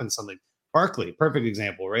dropping something. Barkley, perfect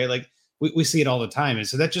example, right? Like we see it all the time. And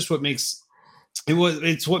so that's just what makes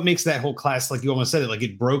it's what makes that whole class, like you almost said it, like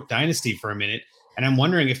it broke dynasty for a minute. And I'm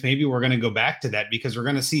wondering if maybe we're going to go back to that because we're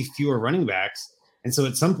going to see fewer running backs. And so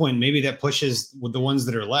at some point, maybe that pushes with the ones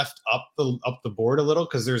that are left up the board a little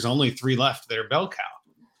because there's only 3 left that are bell cow.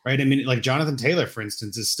 Right. I mean, like Jonathan Taylor, for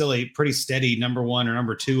instance, is still a pretty steady number 1 or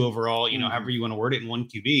number 2 overall, however you want to word it in 1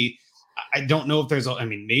 QB. I don't know if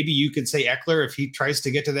maybe you could say Eckler if he tries to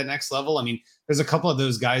get to that next level. I mean, there's a couple of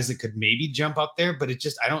those guys that could maybe jump up there, but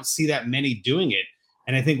I don't see that many doing it.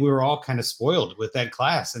 And I think we were all kind of spoiled with that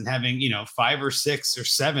class and having, 5 or 6 or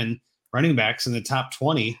 7 running backs in the top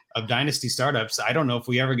 20 of dynasty startups. I don't know if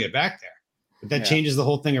we ever get back there, but that changes the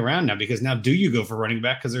whole thing around now because now do you go for running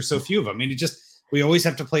back because there's so few of them? I mean, we always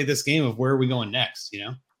have to play this game of where are we going next,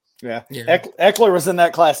 Yeah. Eckler was in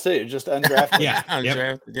that class too, just undrafted.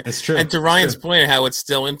 Undrafted. Yeah. That's true. And to Ryan's point, how it's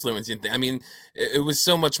still influencing. I mean, it was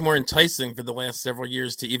so much more enticing for the last several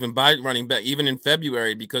years to even buy running back, even in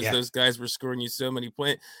February, because those guys were scoring you so many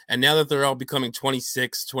points. And now that they're all becoming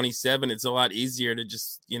 26, 27, it's a lot easier to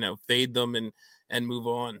just, fade them and move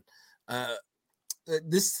on.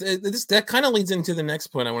 That kind of leads into the next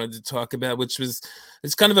point I wanted to talk about, which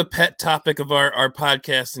it's kind of a pet topic of our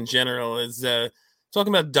podcast in general, is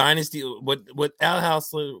talking about dynasty, what Al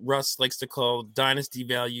Hausler Russ likes to call dynasty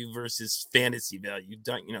value versus fantasy value,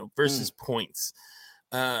 versus points.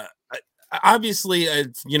 Obviously,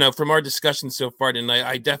 from our discussion so far tonight,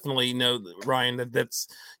 I definitely know, Ryan, that's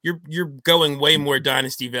you're going way more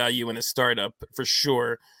dynasty value in a startup for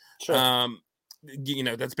sure. Sure.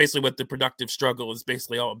 That's basically what the productive struggle is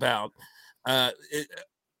basically all about.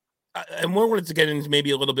 I more wanted to get into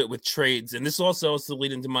maybe a little bit with trades, and this also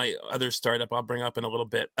lead into my other startup I'll bring up in a little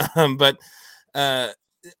bit. But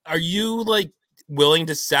are you like willing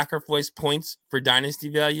to sacrifice points for dynasty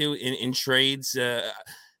value in trades?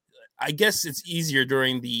 I guess it's easier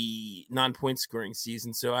during the non-point scoring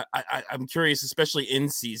season. So I'm curious, especially in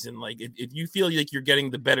season, like if you feel like you're getting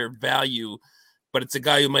the better value, but it's a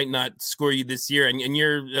guy who might not score you this year and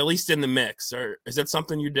you're at least in the mix, or is that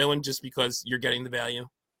something you're doing just because you're getting the value?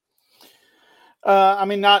 I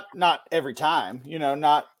mean, not every time,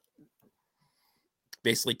 not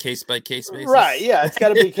basically case by case basis. Right. Yeah. It's got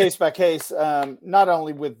to be case by case. Not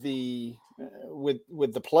only with the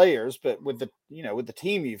players, but with the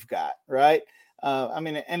team you've got. Right. I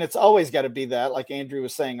mean, and it's always got to be that, like Andrew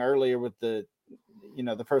was saying earlier with the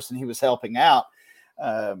person he was helping out.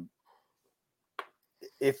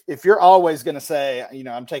 If you're always going to say,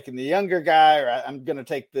 I'm taking the younger guy, or I'm going to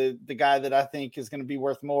take the guy that I think is going to be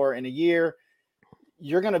worth more in a year,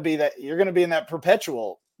 you're going to be in that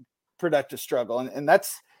perpetual productive struggle. And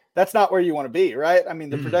that's not where you want to be. Right. I mean,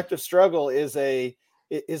 the productive struggle is a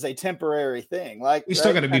temporary thing. Like you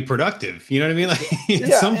still got to be productive. You know what I mean? Like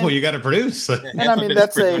at some point you got to produce. And I mean,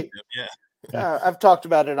 that's I've talked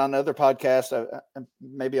about it on other podcasts,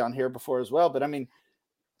 maybe on here before as well, but I mean,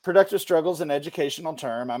 productive struggle is an educational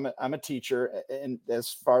term. I'm a teacher, and as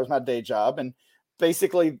far as my day job, and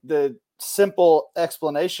basically the simple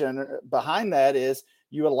explanation behind that is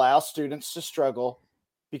you allow students to struggle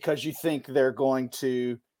because you think they're going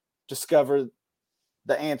to discover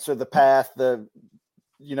the answer, the path, the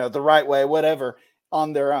right way, whatever,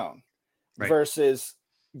 on their own, right, versus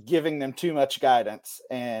giving them too much guidance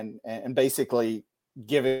and basically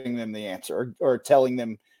giving them the answer or telling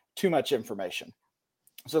them too much information.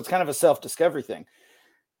 So it's kind of a self-discovery thing.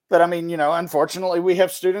 But I mean, unfortunately we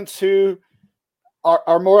have students who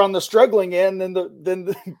are more on the struggling end than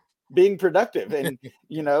the being productive. And,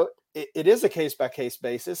 it is a case-by-case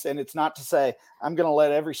basis. And it's not to say I'm going to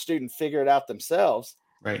let every student figure it out themselves.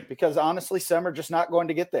 Right. Because honestly, some are just not going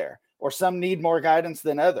to get there, or some need more guidance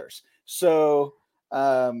than others. So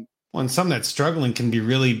Well, and some that's struggling can be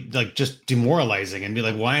really like just demoralizing and be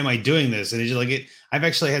like, why am I doing this? And it's just like it. I've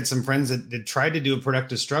actually had some friends that tried to do a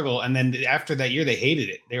productive struggle, and then after that year, they hated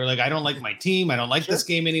it. They were like, I don't like my team. I don't like this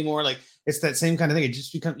game anymore. Like it's that same kind of thing. It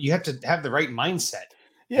just becomes you have to have the right mindset.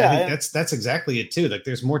 Yeah, I think that's exactly it too. Like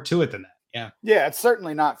there's more to it than that. Yeah. Yeah, it's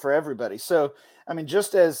certainly not for everybody. So, I mean,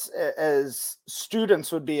 just as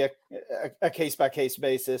students would be a case by case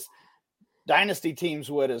basis, dynasty teams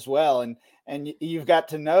would as well. And you've got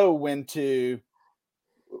to know when to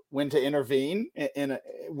intervene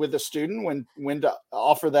with a student, when to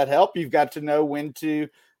offer that help. You've got to know when to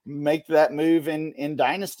make that move in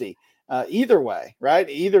dynasty. Either way, right?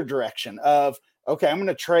 Either direction of, okay, I'm going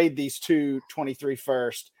to trade these 23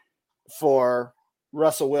 first for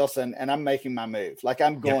Russell Wilson, and I'm making my move. Like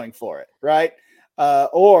I'm going for it, right?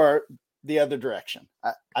 Or the other direction.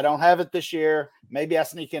 I don't have it this year. Maybe I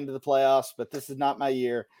sneak into the playoffs, but this is not my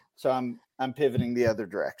year. So I'm pivoting the other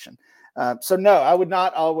direction. So no, I would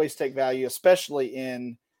not always take value, especially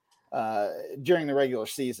in during the regular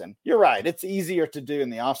season. You're right. It's easier to do in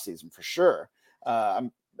the off season for sure.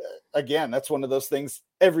 Again, that's one of those things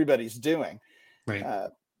everybody's doing. Right.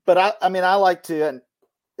 But I mean, I like to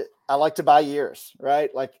buy years,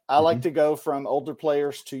 right? Like I like to go from older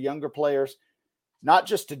players to younger players, not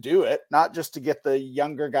just to do it, not just to get the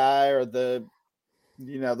younger guy or the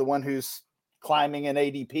one who's climbing in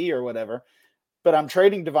ADP or whatever, but I'm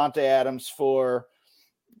trading Davante Adams for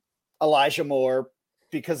Elijah Moore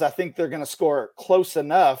because I think they're going to score close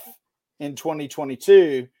enough in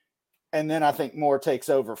 2022. And then I think Moore takes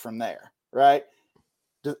over from there. Right.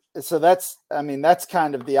 So that's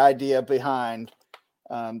kind of the idea behind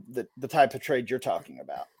the type of trade you're talking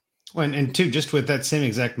about. Well, and two, just with that same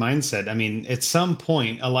exact mindset, I mean, at some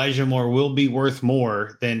point, Elijah Moore will be worth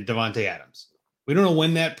more than Davante Adams. We don't know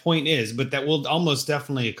when that point is, but that will almost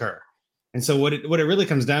definitely occur. And so what it really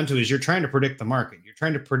comes down to is you're trying to predict the market. You're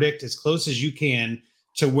trying to predict as close as you can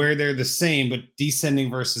to where they're the same, but descending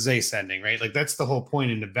versus ascending, right? Like that's the whole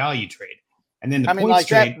point in the value trade. And then the points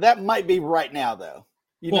trade. That might be right now, though.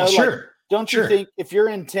 Sure. Like, don't you think if you're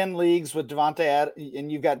in 10 leagues with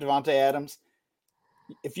and you've got Davante Adams,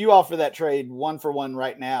 if you offer that trade 1-for-1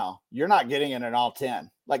 right now, you're not getting it in all 10.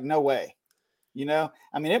 Like, no way.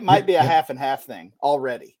 I mean, it might be a half and half thing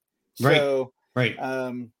already. So, right.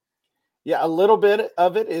 A little bit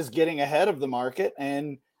of it is getting ahead of the market.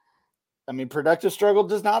 And I mean, productive struggle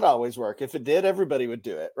does not always work. If it did, everybody would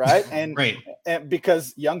do it. Right. And, and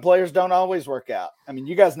because young players don't always work out. I mean,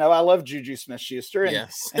 you guys know I love Juju Smith-Schuster, and,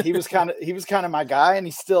 and he was kind of my guy, and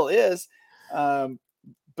he still is.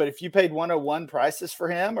 But if you paid 101 prices for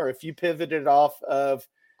him, or if you pivoted off of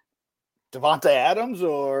Davante Adams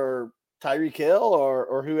or Tyreek Hill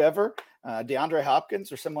or whoever, DeAndre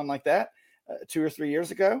Hopkins or someone like that 2 or 3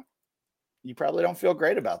 years ago, you probably don't feel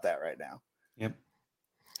great about that right now. Yep.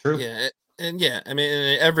 True. Yeah. And I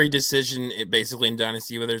mean, every decision basically in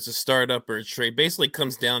Dynasty, whether it's a startup or a trade, basically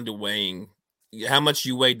comes down to weighing how much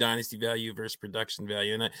you weigh Dynasty value versus production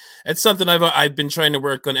value. And it's something I've been trying to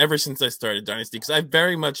work on ever since I started Dynasty, because I've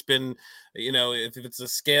very much been, if it's a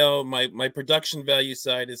scale, my production value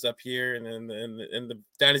side is up here, and the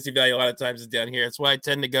Dynasty value a lot of times is down here. That's why I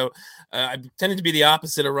tend to go. I tended to be the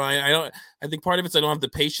opposite of Ryan. I think part of it's I don't have the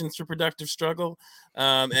patience for productive struggle,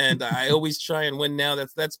 and I always try and win now.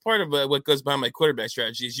 That's part of what goes behind my quarterback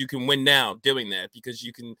strategy is you can win now doing that, because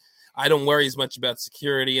you can. I don't worry as much about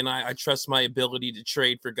security, and I trust my ability to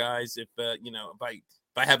trade for guys if I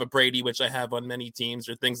have a Brady, which I have on many teams,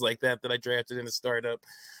 or things like that I drafted in a startup.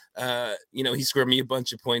 He scored me a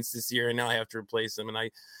bunch of points this year, and now I have to replace him. And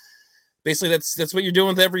I basically that's what you're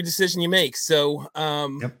doing with every decision you make. So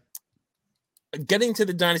getting to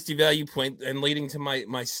the Dynasty value point and leading to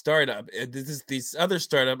my startup, this other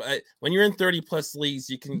startup. When you're in 30 plus leagues,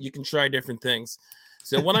 you can try different things.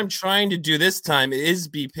 So what I'm trying to do this time is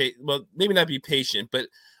maybe not be patient, but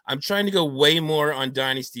I'm trying to go way more on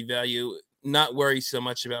Dynasty value, not worry so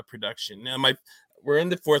much about production. Now we're in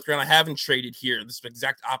the 4th round. I haven't traded here. This is the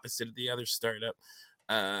exact opposite of the other startup.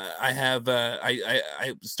 I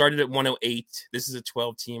started at 108. This is a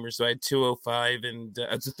 12-teamer, so I had 205, and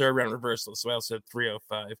it's a 3rd round reversal, so I also had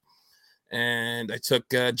 305. And I took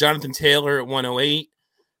Jonathan Taylor at 108,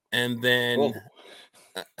 and then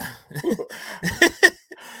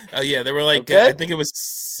there were like I think it was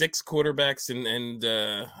 6 quarterbacks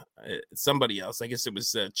and somebody else. I guess it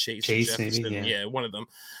was Chase Jefferson. Maybe, one of them.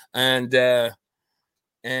 And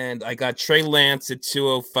I got Trey Lance at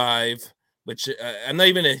 205, which I'm not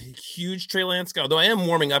even a huge Trey Lance guy, although I am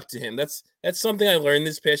warming up to him. That's something I learned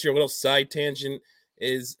this past year. A little side tangent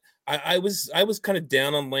is I was kind of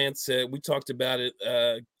down on Lance. We talked about it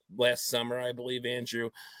last summer, I believe, Andrew,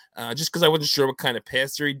 just because I wasn't sure what kind of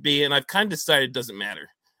passer he'd be. And I've kind of decided it doesn't matter.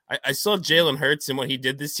 I saw Jalen Hurts and what he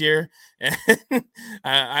did this year. And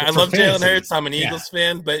I love Jalen Hurts. I'm an Eagles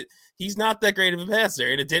fan, but he's not that great of a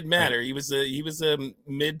passer, and it didn't matter. Right. He was a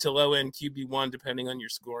mid to low end QB1, depending on your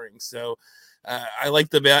scoring. So I like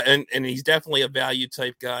and he's definitely a value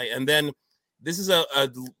type guy. And then this is a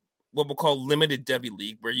what we'll call limited Devy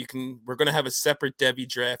league, where we're going to have a separate Devy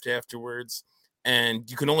draft afterwards, and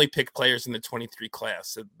you can only pick players in the 23 class.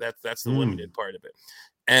 So that's the limited part of it.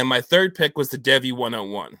 And my third pick was the Devy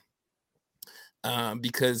 101.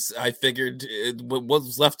 Because I figured what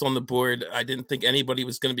was left on the board, I didn't think anybody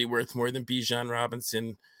was going to be worth more than Bijan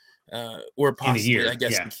Robinson, or possibly, I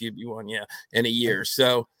guess, in QB1, in a year.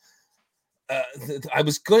 So I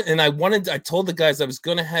was good, and I told the guys I was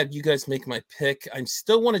going to have you guys make my pick. I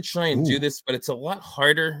still want to try and do this, but it's a lot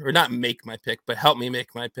harder, or not make my pick, but help me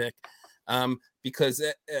make my pick. Because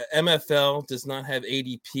MFL does not have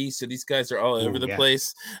ADP, so these guys are all over the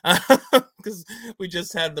place. Because we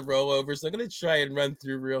just had the rollovers. So I'm going to try and run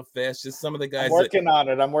through real fast. Just some of the guys.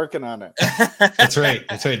 I'm working on it. That's right.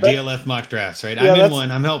 DLF mock drafts, right? I'm in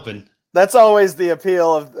one. I'm helping. That's always the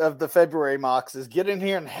appeal of the February mocks, is get in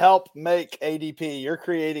here and help make ADP. You're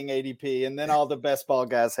creating ADP, and then all the best ball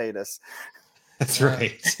guys hate us. That's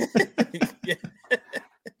right.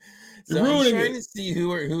 So I'm trying to see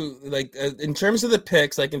who in terms of the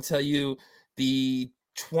picks, I can tell you the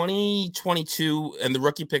 2022 and the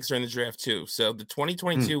rookie picks are in the draft too. So the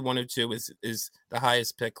 2022 102 is the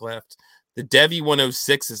highest pick left. The Devy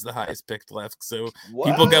 106 is the highest pick left. So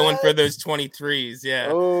people going for those 23s. Yeah.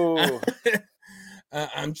 Oh.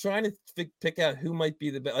 I'm trying to pick out who might be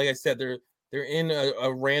the best. Like I said, they're in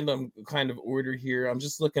a random kind of order here. I'm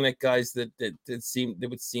just looking at guys that would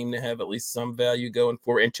seem to have at least some value going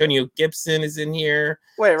for. Antonio Gibson is in here.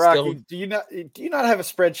 Wait, Rocky, do you not have a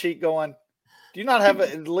spreadsheet going? Do you not have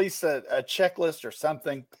at least a checklist or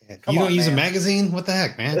something? You don't use a magazine? What the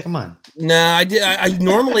heck, man? Come on. No, I did. I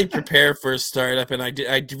normally prepare for a startup, and I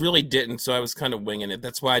really didn't. So I was kind of winging it.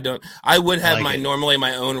 That's why I don't. I would have normally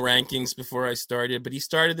my own rankings before I started, but he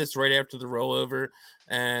started this right after the rollover,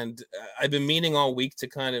 and I've been meaning all week to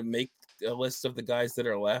kind of make a list of the guys that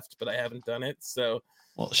are left, but I haven't done it. So.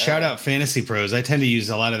 Well, shout out Fantasy Pros. I tend to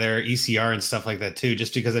use a lot of their ECR and stuff like that too,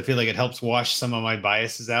 just because I feel like it helps wash some of my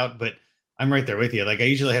biases out, but I'm right there with you. Like I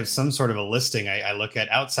usually have some sort of a listing I look at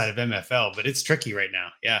outside of MFL, but it's tricky right now.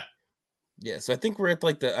 Yeah. Yeah. So I think we're at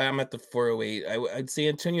I'm at the 408. I'd say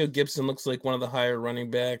Antonio Gibson looks like one of the higher running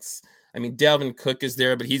backs. I mean, Dalvin Cook is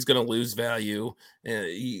there, but he's going to lose value.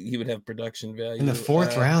 He would have production value. In the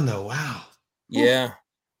fourth round though. Wow. Yeah.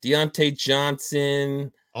 Deontay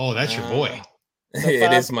Johnson. Oh, that's your boy.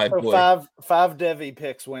 It is my boy. Five Devy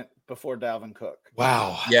picks went before Dalvin Cook.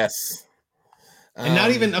 Wow. Yes. And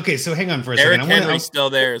not even okay. So hang on for a second. Eric Henry's still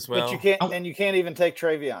there as well. But you can't even take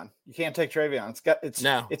Travion. You can't take Travion.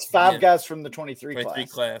 It's five guys from the 23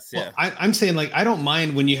 class. Yeah. Well, I'm saying I don't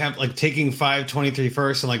mind when you have taking 523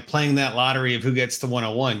 first and playing that lottery of who gets the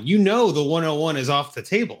 101. The 101 is off the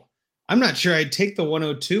table. I'm not sure I'd take the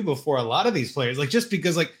 102 before a lot of these players. Just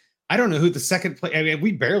because I don't know who the second play. I mean,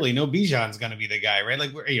 we barely know Bijan's going to be the guy,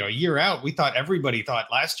 right? We're a year out. We thought everybody thought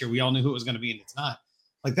last year. We all knew who it was going to be, and it's not.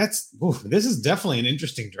 This is definitely an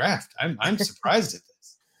interesting draft. I'm surprised at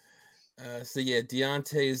this.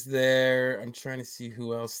 Deontay is there. I'm trying to see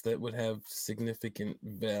who else that would have significant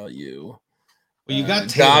value. Well, you got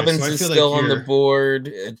Taylor, Dobbins is still on the board.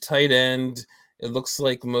 At tight end, it looks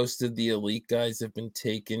like most of the elite guys have been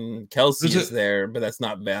taken. Kelsey is there, but that's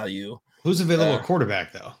not value. Who's available at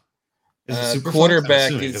quarterback though?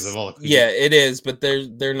 Quarterback is it is, but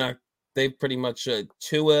they're not. They've pretty much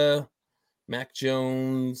Tua, Mac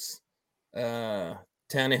Jones,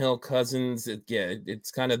 Tannehill, Cousins.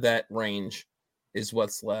 It's kind of that range is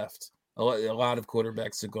what's left. A lot of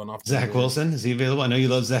quarterbacks have gone off. Zach Wilson, is he available? I know you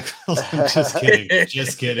love Zach Wilson.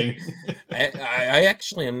 Just kidding. I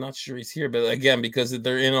actually am not sure he's here, but again, because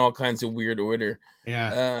they're in all kinds of weird order.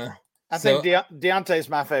 Yeah. I think Deontay's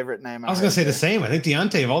my favorite name. I was going to say the same. I think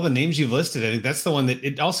Deontay, of all the names you've listed, I think that's the one that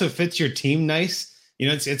it also fits your team nice.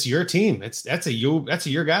 It's your team. That's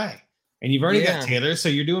your guy. And you've already got Taylor, so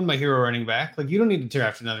you're doing my hero running back. You don't need to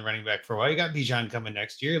draft another running back for a while. You got Bijan coming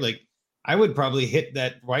next year. I would probably hit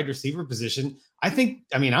that wide receiver position.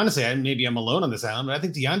 Honestly, I'm alone on this island, but I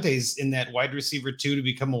think Deontay's in that wide receiver 2 to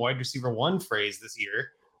become a wide receiver 1 phrase this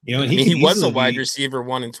year. And he was a wide receiver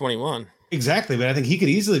 1 in 21. Exactly, but I think he could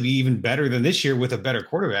easily be even better than this year with a better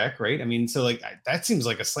quarterback, right? That seems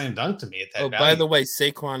like a slam dunk to me at that value. By the way,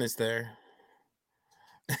 Saquon is there.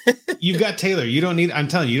 You've got Taylor. You don't need. I'm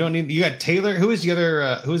telling you, you don't need. You got Taylor. Who is the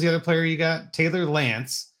other player you got? Taylor,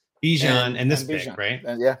 Lance, Bijan and this pick, Bijan. right?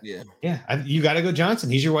 Yeah. You got to go Johnson.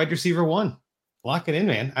 He's your wide receiver 1. Lock it in,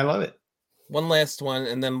 man. I love it. One last one,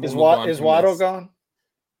 and then is Waddle gone?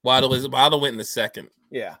 Waddle went in the second.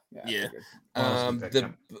 Yeah. I'm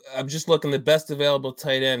just looking. The best available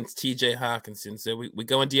tight end is T.J. Hawkinson. So we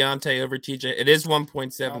going Deontay over T.J. It is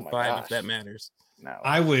 1.75 if that matters. No,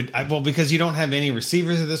 I would. Because you don't have any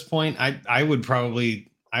receivers at this point. I would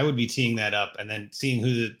be teeing that up and then seeing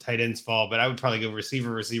who the tight ends fall. But I would probably go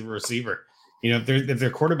receiver. You know, if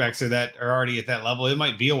their quarterbacks are already at that level, it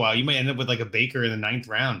might be a while. You might end up with like a Baker in the 9th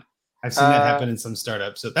round. I've seen that happen in some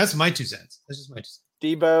startups. So that's my 2 cents. That's just my 2 cents.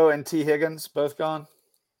 Debo and T. Higgins both gone.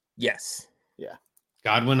 Yes. Yeah.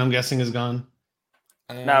 Godwin, I'm guessing, is gone.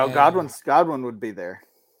 No, Godwin would be there.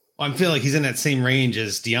 Well, I feel like he's in that same range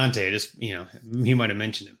as Deontay. Just, he might have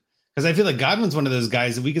mentioned him. Because I feel like Godwin's one of those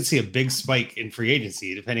guys that we could see a big spike in free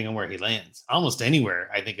agency depending on where he lands. Almost anywhere,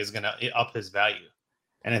 I think, is going to up his value.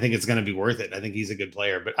 And I think it's going to be worth it. I think he's a good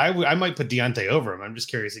player. But I might put Deontay over him. I'm just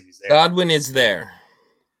curious if he's there. Godwin is there.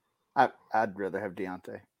 I'd rather have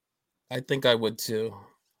Deontay. I think I would too.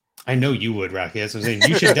 I know you would, Rocky. That's what I'm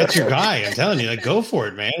saying. That's your guy. I'm telling you, like, go for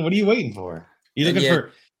it, man. What are you waiting for?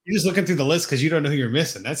 You're just looking through the list because you don't know who you're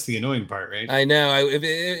missing. That's the annoying part, right? I know.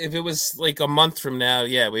 If it was like a month from now,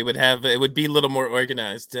 it would be a little more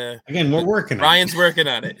organized. Again, we're working on it. Ryan's working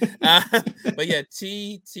on it. But yeah,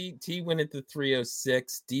 T went at the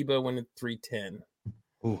 306. Debo went at 310.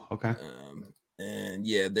 Oh, okay. And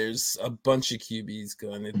yeah, there's a bunch of QBs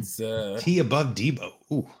going. It's T above Debo.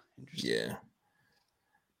 Ooh, yeah.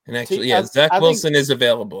 And actually, Zach Wilson is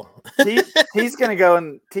available. He's gonna go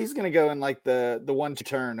in like the 1-2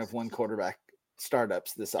 turn of one quarterback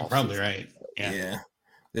startups this offseason. Probably right. Yeah.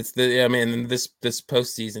 It's this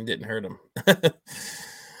postseason didn't hurt him.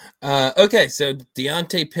 Okay, so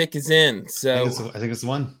Deontay pick is in. So I think it's the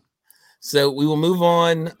one. So we will move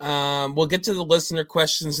on. We'll get to the listener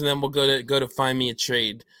questions, and then we'll go to find me a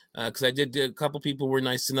trade because a couple people were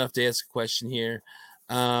nice enough to ask a question here.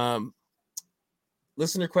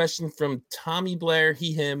 Listener question from Tommy Blair,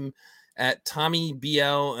 him at Tommy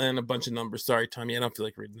BL and a bunch of numbers. Sorry, Tommy, I don't feel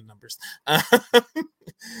like reading the numbers.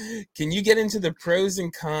 Can you get into the pros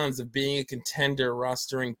and cons of being a contender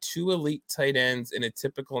rostering 2 elite tight ends in a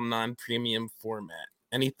typical non-premium format?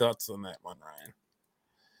 Any thoughts on that one, Ryan?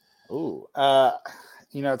 Ooh,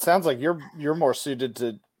 it sounds like you're more suited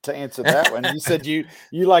to answer that one. You said you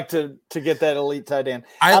like to get that elite tight end.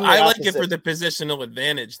 I like it for the positional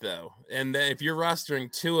advantage, though. And if you're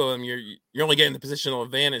rostering 2 of them, you're only getting the positional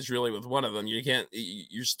advantage really with one of them.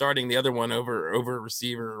 You're starting the other one over a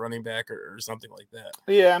receiver or running back or something like that.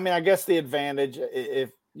 Yeah, I mean, I guess the advantage,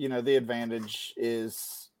 the advantage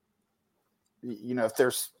is,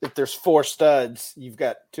 if there's 4 studs, you've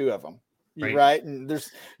got 2 of them, right? And there's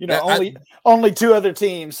only 2 other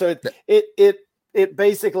teams, so it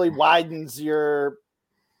basically widens your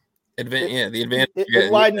the advantage.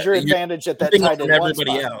 It widens your advantage at that tight end.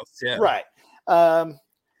 Everybody else, yeah, right.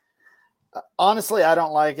 Honestly, I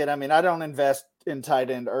don't like it. I mean, I don't invest in tight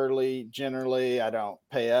end early. Generally, I don't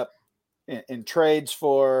pay up in trades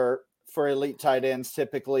for elite tight ends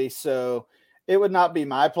typically. So it would not be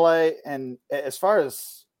my play. And as far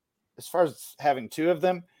as having 2 of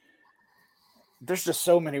them, there's just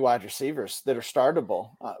so many wide receivers that are startable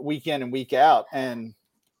week in and week out. And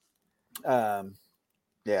that's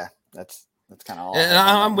kind of all. And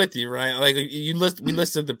I'm with you, right? Like we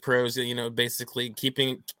listed the pros, basically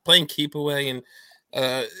playing keep away. And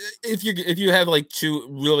if you have like 2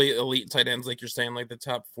 really elite tight ends, like you're saying, like the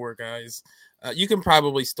top 4 guys, you can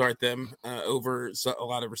probably start them over a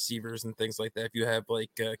lot of receivers and things like that. If you have like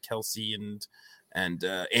Kelsey and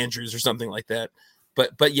Andrews or something like that.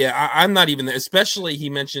 But yeah, I'm not even there. Especially he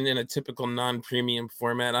mentioned in a typical non-premium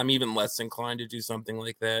format. I'm even less inclined to do something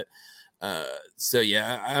like that. So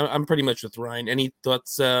yeah, I'm pretty much with Ryan. Any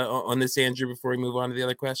thoughts on this, Andrew, before we move on to the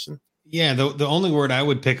other question? Yeah, the only word I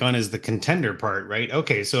would pick on is the contender part, right?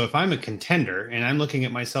 Okay, so if I'm a contender and I'm looking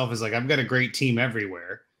at myself as like I've got a great team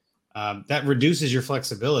everywhere, that reduces your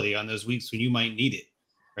flexibility on those weeks when you might need it.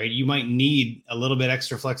 Right, you might need a little bit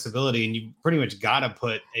extra flexibility, and you pretty much got to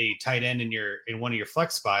put a tight end in one of your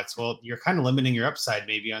flex spots. Well, you're kind of limiting your upside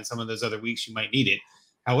maybe on some of those other weeks you might need it.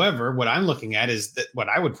 However, what I'm looking at is that what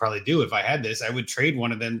I would probably do if I had this, I would trade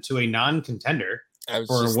one of them to a non-contender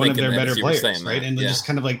for one of their better players, right? And just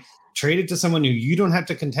kind of like trade it to someone who you don't have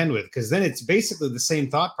to contend with, because then it's basically the same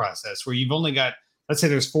thought process where you've only got, let's say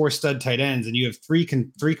there's 4 stud tight ends, and you have three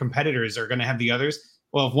competitors are going to have the others.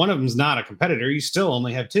 Well, if one of them's not a competitor, you still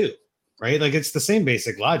only have 2, right? Like it's the same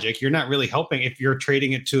basic logic. You're not really helping if you're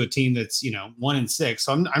trading it to a team that's 1-6.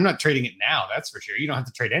 So I'm not trading it now. That's for sure. You don't have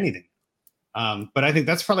to trade anything. But I think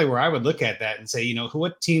that's probably where I would look at that and say,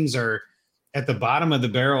 what teams are at the bottom of the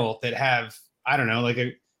barrel that have, I don't know, like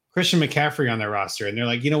a Christian McCaffrey on their roster. And they're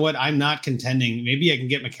like, you know what, I'm not contending. Maybe I can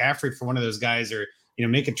get McCaffrey for one of those guys, or,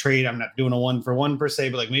 make a trade. I'm not doing a 1-for-1 per se,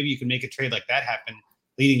 but like maybe you can make a trade like that happen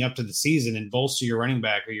leading up to the season and bolster your running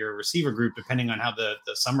back or your receiver group, depending on how the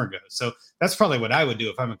summer goes. So that's probably what I would do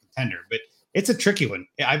if I'm a contender, but it's a tricky one.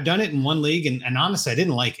 I've done it in one league, and honestly, I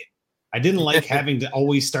didn't like it. I didn't like having to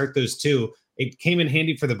always start those two. It came in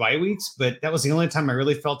handy for the bye weeks, but that was the only time I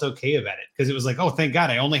really felt okay about it, because it was like, oh, thank God,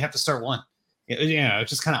 I only have to start one. It's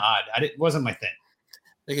just kind of odd. It wasn't my thing.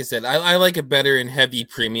 Like I said, I like it better in heavy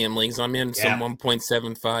premium leagues. I'm in some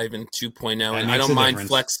 1.75 and 2.0, and I don't mind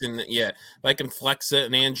flexing. Yeah, if I can flex it,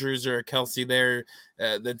 an Andrews or a Kelsey there,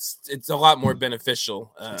 it's a lot more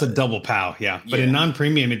beneficial. It's a double pow, yeah. But in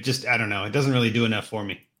non-premium, it just, I don't know, it doesn't really do enough for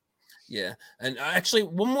me. Yeah, and actually,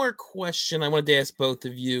 one more question I wanted to ask both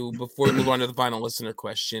of you before we move on to the final listener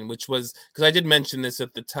question, which was, because I did mention this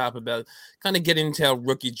at the top about kind of getting into how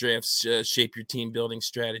rookie drafts shape your team building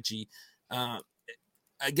strategy.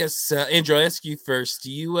 I guess, Andrew, I'll ask you first.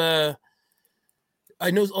 Do you, I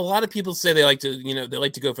know a lot of people say they like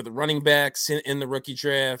to go for the running backs in the rookie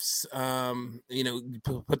drafts,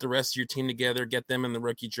 put the rest of your team together, get them in the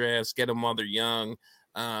rookie drafts, get them while they're young.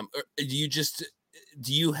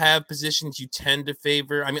 Do you have positions you tend to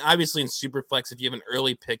favor? I mean, obviously in Superflex, if you have an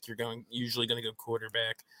early pick, you're usually going to go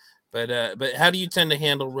quarterback. But how do you tend to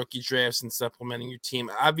handle rookie drafts and supplementing your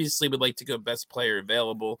team? Obviously, would like to go best player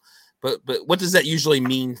available, but what does that usually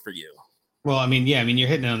mean for you? Well, you're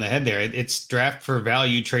hitting it on the head there. It's draft for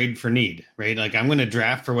value, trade for need, right? Like I'm going to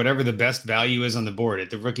draft for whatever the best value is on the board at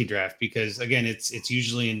the rookie draft, because again, it's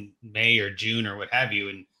usually in May or June or what have you,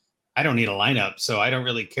 and I don't need a lineup, so I don't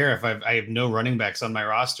really care if I have no running backs on my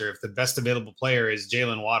roster. If the best available player is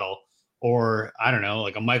Jalen Waddle or, I don't know,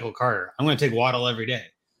 like a Michael Carter, I'm going to take Waddle every day.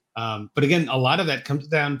 But again, a lot of that comes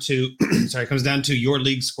down to your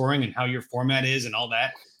league scoring and how your format is and all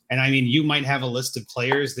that. And I mean, you might have a list of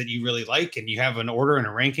players that you really like, and you have an order and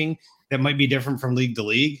a ranking that might be different from league to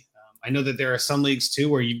league. I know that there are some leagues too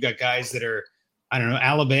where you've got guys that are, I don't know,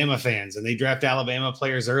 Alabama fans, and they draft Alabama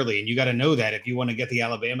players early, and you got to know that if you want to get the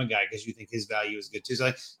Alabama guy because you think his value is good too.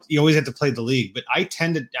 So you always have to play the league. But I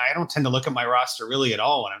don't tend to look at my roster really at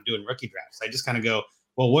all when I'm doing rookie drafts. I just kind of go,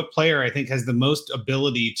 well, what player I think has the most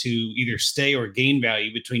ability to either stay or gain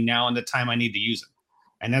value between now and the time I need to use them.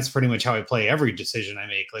 And that's pretty much how I play every decision I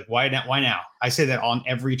make. Like, why now? I say that on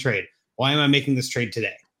every trade. Why am I making this trade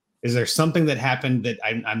today? Is there something that happened that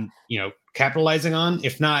I'm capitalizing on?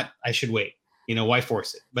 If not, I should wait. Why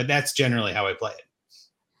force it? But that's generally how I play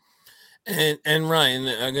it. And Ryan,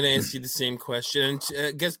 I'm going to ask you the same question.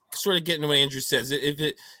 I guess sort of getting to what Andrew says.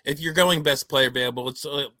 If you're going best player available, it's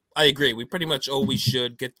I agree. We pretty much always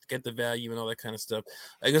should get the value and all that kind of stuff.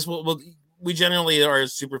 I guess we generally are a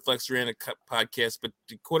Superflex Random podcast, but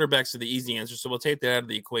the quarterbacks are the easy answer, so we'll take that out of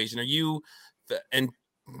the equation. Are you and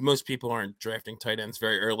most people aren't drafting tight ends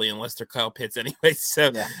very early unless they're Kyle Pitts anyway.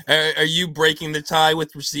 So are you breaking the tie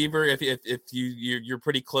with receiver if you're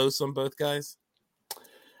pretty close on both guys?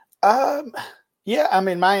 Yeah, I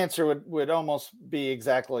mean, my answer would almost be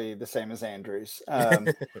exactly the same as Andrew's.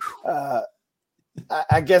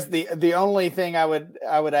 I guess the only thing I would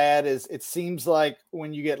add is it seems like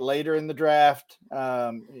when you get later in the draft,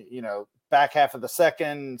 back half of the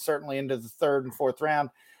second, certainly into the third and fourth round,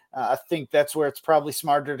 I think that's where it's probably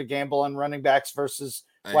smarter to gamble on running backs versus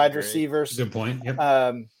wide receivers. Good point. Yep.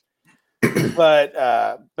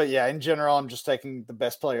 But yeah, in general, I'm just taking the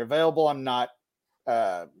best player available. I'm not,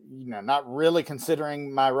 not really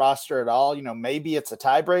considering my roster at all. Maybe it's a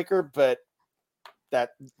tiebreaker, but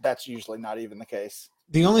that's usually not even the case.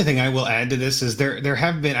 The only thing I will add to this is there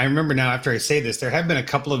have been, I remember now after I say this, there have been a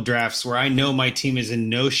couple of drafts where I know my team is in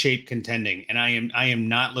no shape contending, and I am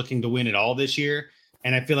not looking to win at all this year.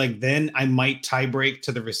 And I feel like then I might tie break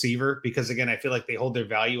to the receiver because, again, I feel like they hold their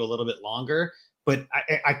value a little bit longer. But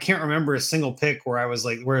I can't remember a single pick where I was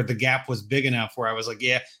like, where the gap was big enough where I was like,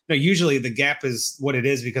 usually the gap is what it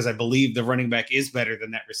is because I believe the running back is better than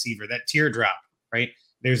that receiver, that tier drop, right?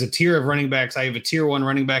 There's a tier of running backs. I have a tier 1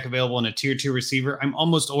 running back available and a tier 2 receiver. I'm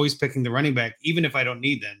almost always picking the running back, even if I don't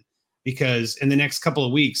need them, because in the next couple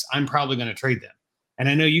of weeks, I'm probably going to trade them. And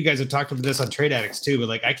I know you guys have talked about this on Trade Addicts too, but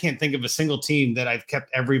like I can't think of a single team that I've kept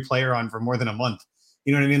every player on for more than a month.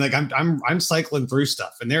 You know what I mean? Like I'm cycling through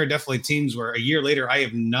stuff, and there are definitely teams where a year later I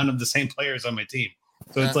have none of the same players on my team.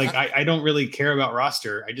 So it's like I don't really care about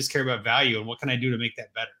roster. I just care about value and what can I do to make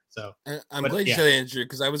that better. So I'm glad you said that, Andrew,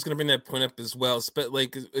 because I was going to bring that point up as well. But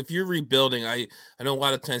like, if you're rebuilding, I know a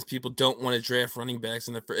lot of times people don't want to draft running backs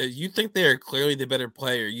in the first. You think they are clearly the better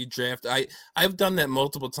player, you draft. I've done that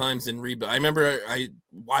multiple times in rebuild. I remember a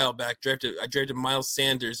while back I drafted Miles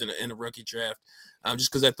Sanders in a rookie draft,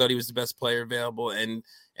 just because I thought he was the best player available, and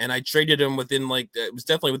I traded him within it was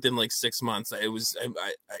definitely within like 6 months. I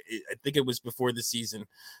think it was before the season,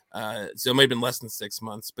 so it might have been less than 6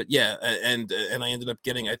 months. But yeah, and I ended up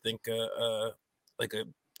getting, I think,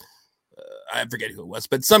 I forget who it was,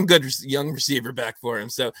 but some good young receiver back for him.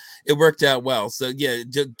 So it worked out well. So yeah,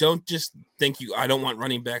 don't just think I don't want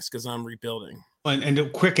running backs because I'm rebuilding. And a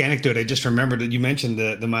quick anecdote, I just remembered that you mentioned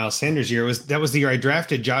the Miles Sanders year. That was the year I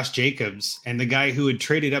drafted Josh Jacobs, and the guy who had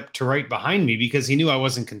traded up to right behind me because he knew I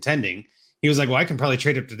wasn't contending. He was like, well, I can probably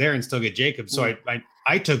trade up to there and still get Jacobs. So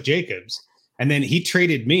I took Jacobs, and then he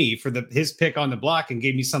traded me for his pick on the block and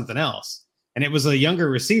gave me something else. And it was a younger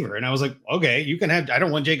receiver. And I was like, okay, you can have, I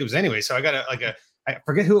don't want Jacobs anyway. So I got I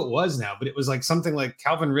forget who it was now, but it was like something like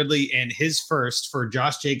Calvin Ridley and his first for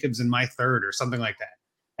Josh Jacobs and my third or something like that.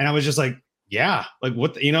 And I was just like, yeah, like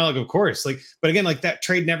what, of course, but again, like that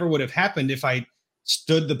trade never would have happened if I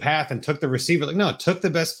stood the path and took the receiver. Like, no, took the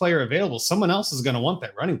best player available. Someone else is going to want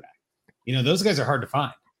that running back. Those guys are hard to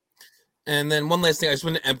find. And then one last thing I just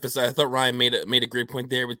want to emphasize, I thought Ryan made a great point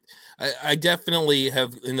there. But I definitely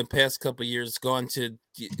have in the past couple of years gone to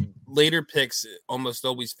later picks, almost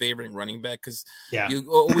always favoring running back because you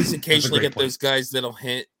always occasionally get those guys that'll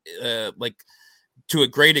hit to a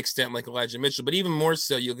great extent, like Elijah Mitchell, but even more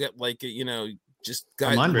so, you'll get just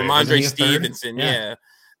guys, Ramondre Stevenson,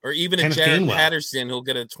 or even a Jared Patterson who'll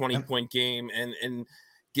get a 20-point game and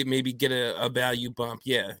get a value bump.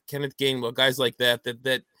 Yeah, Kenneth Gainwell, guys like that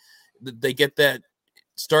they get that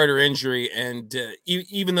starter injury, and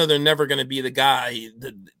even though they're never going to be the guy,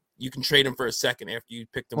 that you can trade them for a second after you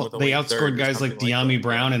pick them. They outscored guys like De'Ami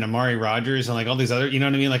Brown and Amari Rogers and like all these other, you know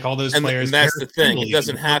what I mean? Like all those players. And that's the thing. It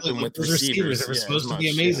doesn't happen with receivers. That were supposed to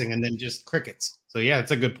be amazing and then just crickets. So yeah,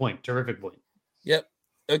 it's a good point. Terrific point. Yep.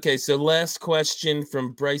 Okay, so last question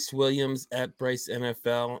from Bryce Williams at Bryce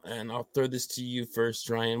NFL, and I'll throw this to you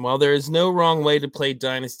first, Ryan. While there is no wrong way to play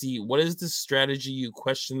Dynasty, what is the strategy you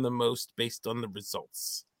question the most based on the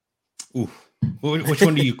results? Ooh. Which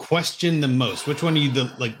one do you question the most? Which one are you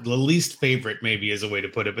the least favorite, maybe is a way to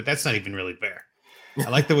put it, but that's not even really fair. I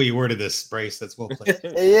like the way you worded this, Bryce. That's well played.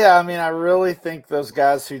 Yeah, I mean, I really think those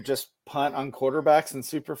guys who just punt on quarterbacks and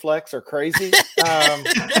Superflex are crazy.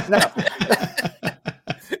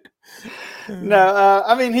 No,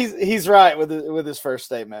 I mean he's right with his first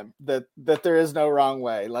statement that there is no wrong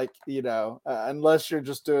way. Unless you're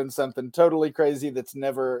just doing something totally crazy that's you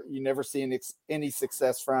never see any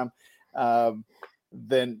success from,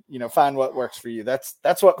 then find what works for you.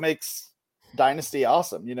 That's what makes Dynasty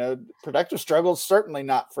awesome. Productive struggle is certainly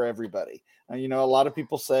not for everybody. A lot of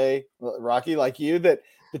people say, Rocky, like you, that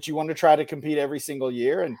you want to try to compete every single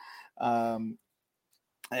year, and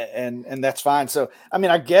that's fine. So, I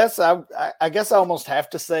mean, I guess I almost have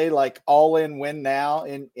to say all in win now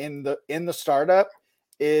in the startup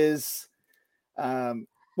is,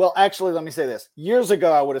 well, actually, let me say this. Years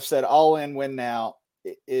ago, I would have said all in win now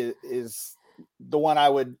is the one I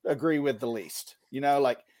would agree with the least.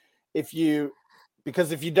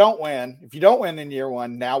 Because if you don't win in year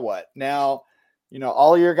one, now what? Now,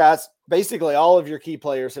 all your guys, basically all of your key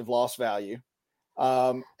players have lost value.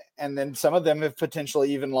 And then some of them have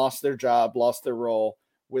potentially even lost their job, lost their role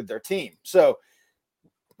with their team. So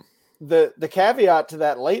the caveat to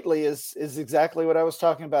that lately is exactly what I was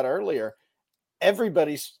talking about earlier.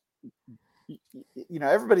 Everybody's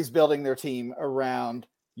building their team around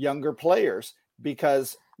younger players,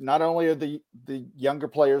 because not only are the younger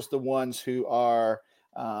players the ones who are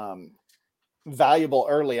valuable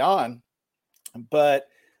early on, but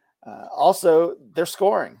also they're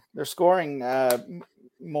scoring. They're scoring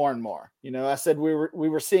more and more. I said we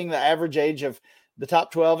were seeing the average age of the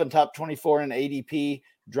top 12 and top 24 in ADP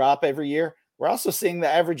drop every year. We're also seeing the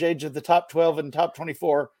average age of the top 12 and top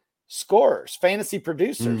 24 scorers, fantasy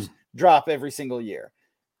producers, drop every single year.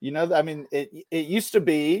 I mean, it used to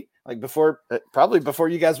be probably before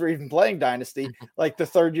you guys were even playing Dynasty, like the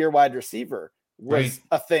third year wide receiver was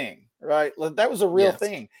a thing, right? That was a real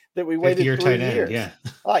thing that we waited 3 years. Yeah.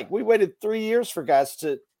 We waited 3 years for guys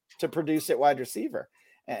to produce at wide receiver.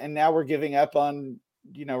 And now we're giving up on,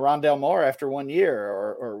 Rondale Moore after 1 year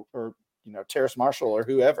or Terrace Marshall or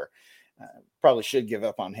whoever. Probably should give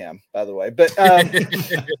up on him, by the way. But,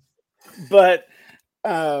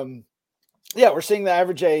 we're seeing the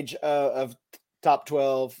average age of top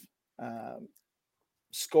 12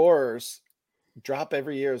 scorers drop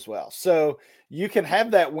every year as well. So you can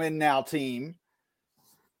have that win now team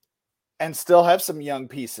and still have some young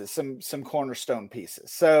pieces, some cornerstone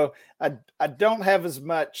pieces. So I don't have as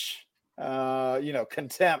much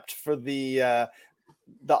contempt for the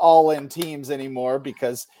all-in teams anymore,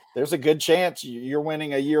 because there's a good chance you're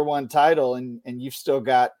winning a year one title and you've still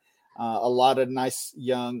got a lot of nice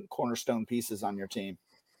young cornerstone pieces on your team.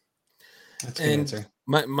 That's a good answer.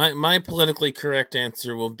 My politically correct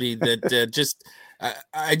answer will be that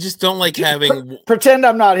I just don't like having. Pretend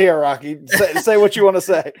I'm not here, Rocky. Say what you want to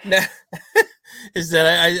say. Is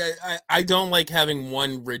that I don't like having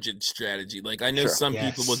one rigid strategy. Like, I know some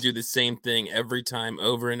people will do the same thing every time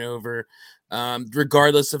over and over,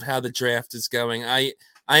 regardless of how the draft is going. I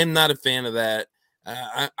am not a fan of that.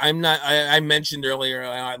 I'm not. I mentioned earlier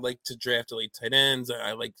I like to draft elite tight ends.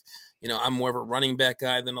 I like. I'm more of a running back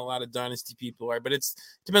guy than a lot of dynasty people are, but it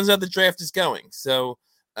depends how the draft is going. So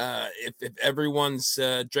if everyone's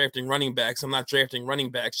drafting running backs, I'm not drafting running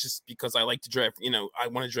backs just because I like to draft, I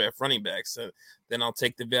want to draft running backs. So then I'll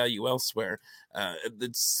take the value elsewhere.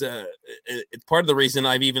 It's part of the reason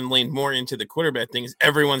I've even leaned more into the quarterback thing is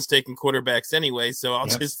everyone's taking quarterbacks anyway. So I'll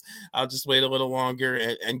just wait a little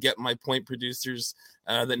longer and get my point producers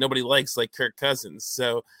that nobody likes, like Kirk Cousins.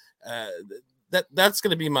 So that's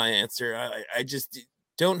going to be my answer. I just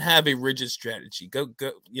don't have a rigid strategy. Go,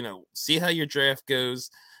 see how your draft goes.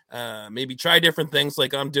 Maybe try different things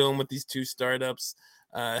like I'm doing with these two startups.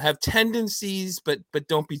 Have tendencies, but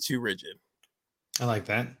don't be too rigid. I like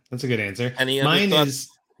that. That's a good answer. Mine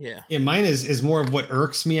is more of what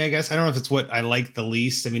irks me, I guess. I don't know if it's what I like the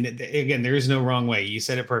least. I mean, again, there is no wrong way. You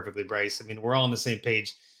said it perfectly, Bryce. I mean, we're all on the same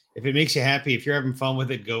page. If it makes you happy, if you're having fun with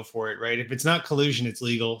it, go for it, right? If it's not collusion, it's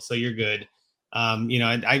legal, so you're good.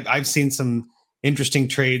 I've seen some interesting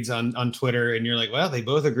trades on Twitter, and you're like, well, they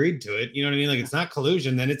both agreed to it. You know what I mean? Like, it's not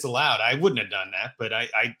collusion, then it's allowed. I wouldn't have done that, but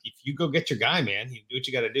if you go get your guy, man, you do what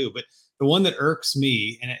you got to do. But the one that irks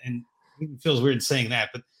me, and it feels weird saying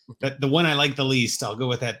that, but the one I like the least, I'll go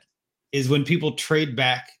with that, is when people trade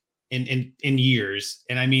back in years,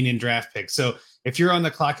 and I mean in draft picks. So if you're on the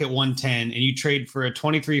clock at 110 and you trade for a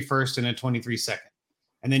 23 first and a 23 second,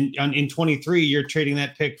 and then in 23, you're trading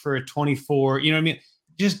that pick for a 24. You know what I mean?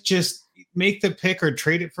 Just make the pick or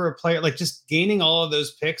trade it for a player. Like, just gaining all of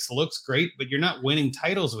those picks looks great, but you're not winning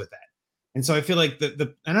titles with that. And so I feel like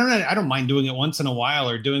I don't mind doing it once in a while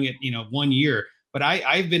or doing it, 1 year. But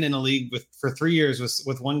I've been in a league for 3 years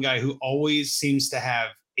with one guy who always seems to have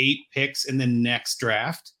 8 picks in the next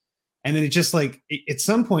draft. And then it's just like, at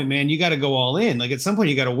some point, man, you got to go all in. Like, at some point,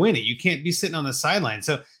 you got to win it. You can't be sitting on the sideline.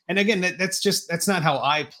 So, and again, that's not how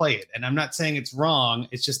I play it. And I'm not saying it's wrong.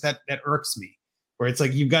 It's just that irks me, where it's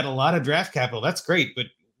like, you've got a lot of draft capital. That's great. But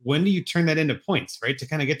when do you turn that into points, right? To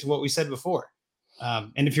kind of get to what we said before.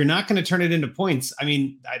 And if you're not going to turn it into points, I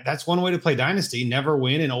mean, that's one way to play Dynasty. Never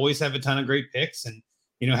win and always have a ton of great picks and,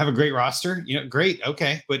 have a great roster. Great.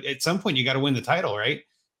 Okay. But at some point, you got to win the title, right?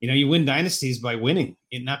 You win dynasties by winning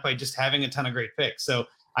and not by just having a ton of great picks. So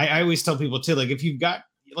I always tell people too, like, if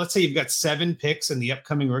let's say you've got 7 picks in the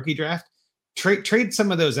upcoming rookie draft, trade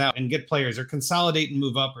some of those out and get players, or consolidate and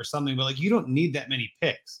move up or something. But like, you don't need that many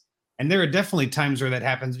picks. And there are definitely times where that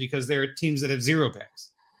happens because there are teams that have 0 picks,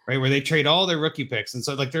 right? Where they trade all their rookie picks. And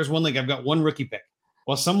so like, there's one league, I've got 1 rookie pick.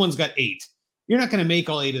 Well, someone's got 8. You're not going to make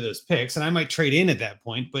all 8 of those picks. And I might trade in at that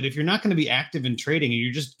point. But if you're not going to be active in trading and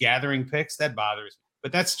you're just gathering picks, that bothers me.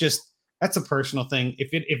 But that's a personal thing.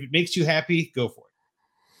 If it makes you happy, go for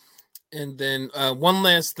it. And then one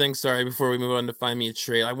last thing, sorry, before we move on to Find Me a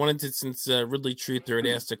Trade, I wanted to, since Ridley Truther had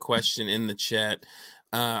asked a question in the chat,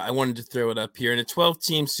 I wanted to throw it up here. In a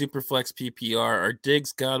 12-team Superflex PPR, are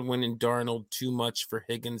Diggs, Godwin, and Darnold too much for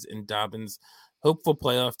Higgins and Dobbins? Hopeful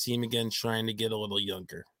playoff team again, trying to get a little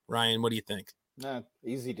younger. Ryan, what do you think?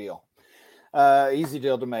 Easy deal. Easy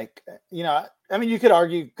deal to make. I mean, you could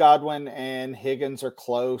argue Godwin and Higgins are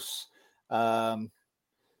close.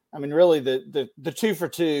 I mean, really, the 2 for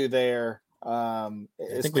 2 there. I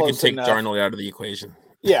think we can take Darnold out of the equation.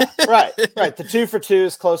 Yeah, right. The 2 for 2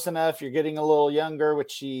 is close enough. You're getting a little younger,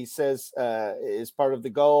 which he says is part of the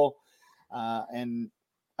goal. And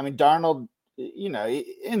I mean, Darnold,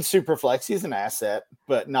 in Superflex, he's an asset,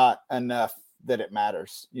 but not enough that it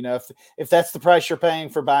matters. If that's the price you're paying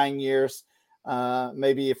for buying years,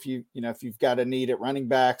 maybe if you've got a need at running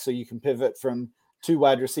back, so you can pivot from 2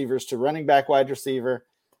 wide receivers to running back wide receiver,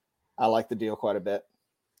 I like the deal quite a bit.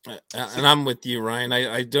 And I'm with you, Ryan.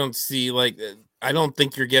 I don't see, I don't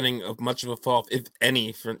think you're getting much of a fall, if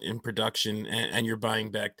any, in production, and you're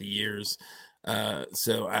buying back the years.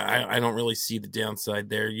 So I don't really see the downside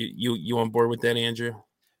there. You on board with that, Andrew?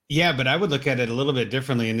 Yeah, but I would look at it a little bit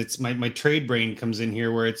differently. And it's my trade brain comes in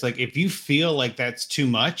here where it's like, if you feel like that's too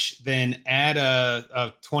much, then add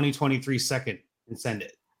a 2023 second and send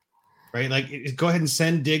it. Right? Like go ahead and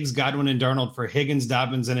send Diggs, Godwin, and Darnold for Higgins,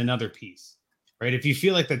 Dobbins, and another piece. Right? If you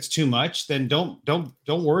feel like that's too much, then don't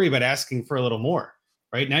worry about asking for a little more.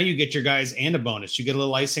 Right? Now you get your guys and a bonus. You get a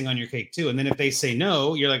little icing on your cake too. And then if they say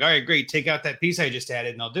no, you're like, all right, great, take out that piece I just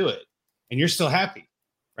added and I'll do it. And you're still happy.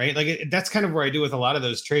 Right. Like that's kind of where I do with a lot of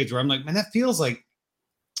those trades where I'm like, man, that feels like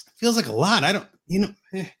a lot. I don't,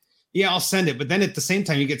 yeah, I'll send it. But then at the same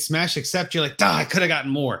time, you get smash accept. You're like, I could have gotten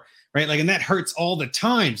more. Right. Like, and that hurts all the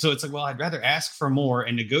time. So it's like, well, I'd rather ask for more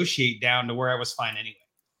and negotiate down to where I was fine anyway.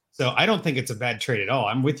 So I don't think it's a bad trade at all.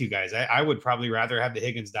 I'm with you guys. I would probably rather have the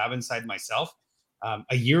Higgins Dobbins side myself.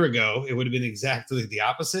 A year ago, it would have been exactly the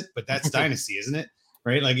opposite, but that's dynasty, isn't it?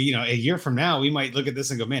 Right. Like, a year from now, we might look at this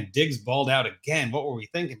and go, man, Diggs balled out again. What were we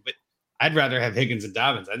thinking? But I'd rather have Higgins and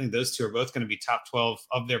Dobbins. I think those two are both going to be top 12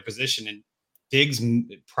 of their position. And Diggs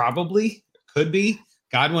probably could be.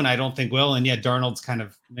 Godwin, I don't think will. And yeah, Darnold's kind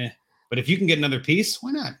of meh. But if you can get another piece, why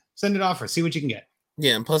not? Send it off or see what you can get.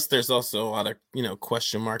 Yeah, and plus there's also a lot of,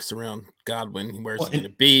 question marks around Godwin. Where's he going to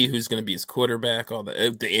be? Who's going to be his quarterback? All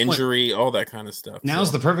the injury, all that kind of stuff.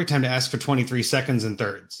 Now's the perfect time to ask for 23 seconds and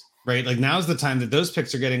thirds. Right. Like now's the time that those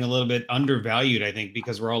picks are getting a little bit undervalued, I think,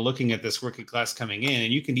 because we're all looking at this rookie class coming in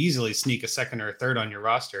and you can easily sneak a second or a third on your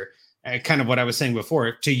roster. Kind of what I was saying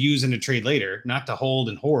before, to use in a trade later, not to hold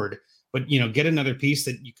and hoard, but, get another piece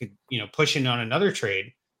that you could, push in on another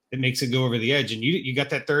trade that makes it go over the edge. And you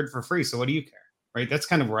got that third for free. So what do you care? Right. That's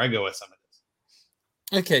kind of where I go with some of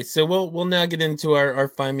this. Okay. So we'll now get into our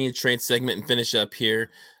Find Me a Trade segment and finish up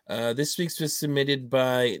here. This week's was submitted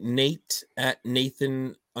by Nate at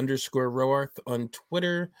Nathan_Roarth on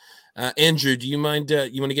Twitter. Andrew, do you mind?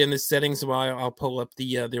 You want to get in the settings while I'll pull up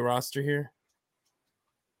the roster here?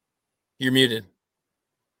 You're muted.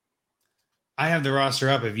 I have the roster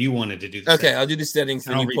up if you wanted to do that. Okay, I'll do the settings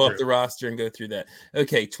and then you pull up the roster and go through that.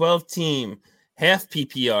 Okay, 12 team, half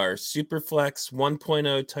PPR, Superflex,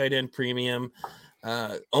 1.0 tight end premium.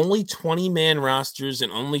 Only 20-man rosters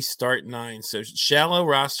and only start 9. So shallow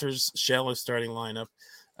rosters, shallow starting lineup.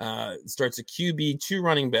 Starts a QB, 2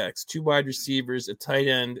 running backs, 2 wide receivers, a tight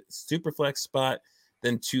end, super flex spot,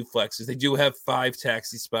 then 2 flexes. They do have 5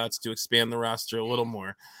 taxi spots to expand the roster a little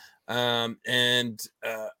more.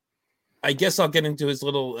 I guess I'll get into his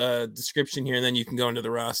little description here, and then you can go into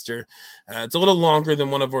the roster. It's a little longer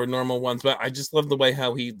than one of our normal ones, but I just love the way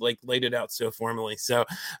how he laid it out so formally. So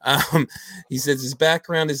he says his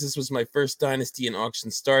background is this was my first dynasty and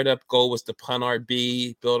auction startup. Goal was to punt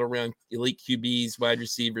RB, build around elite QBs, wide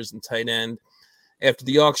receivers, and tight end. After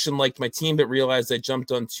the auction, liked my team, but realized I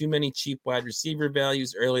jumped on too many cheap wide receiver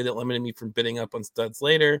values early that limited me from bidding up on studs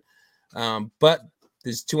later. But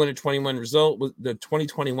his 2021 result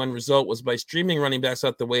was by streaming running backs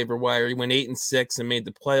off the waiver wire. He went 8-6 and made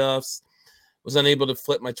the playoffs. Was unable to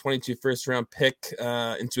flip my 22 first-round pick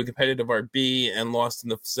into a competitive RB and lost in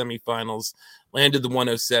the semifinals. Landed the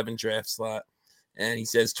 107 draft slot. And he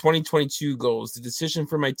says 2022 goals. The decision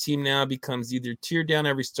for my team now becomes either tear down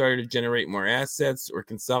every starter to generate more assets or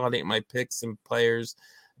consolidate my picks and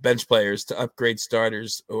bench players to upgrade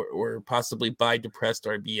starters or possibly buy depressed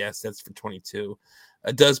RB assets for 22.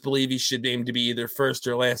 Does believe he should aim to be either first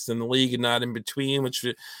or last in the league and not in between, which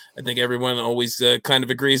I think everyone always kind of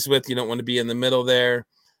agrees with. You don't want to be in the middle there.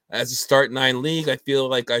 As a start 9 league, I feel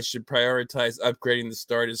like I should prioritize upgrading the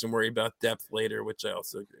starters and worry about depth later, which I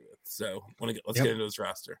also agree with. So let's get into his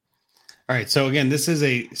roster. All right. So again, this is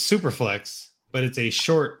a super flex, but it's a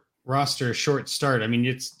short roster, short start. I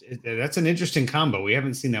mean, that's an interesting combo. We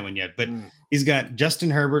haven't seen that one yet, but he's got Justin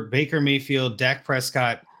Herbert, Baker Mayfield, Dak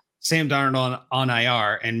Prescott, Sam Darnold on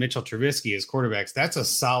IR, and Mitchell Trubisky as quarterbacks. That's a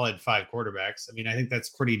solid 5 quarterbacks. I mean, I think that's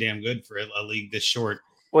pretty damn good for a league this short.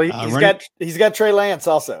 Well, he's got Trey Lance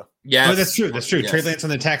also. Yeah, that's true. That's true. Yes. Trey Lance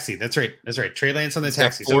on the taxi. That's right. Trey Lance on the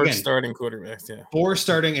taxi. 4 starting quarterbacks. Yeah, 4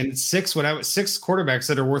 starting and 6 quarterbacks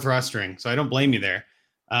that are worth rostering. So I don't blame you there.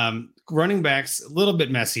 Running backs a little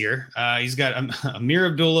bit messier. He's got Amir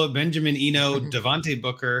Abdullah, Benjamin Eno, Devontae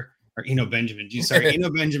Booker. Or Eno Benjamin,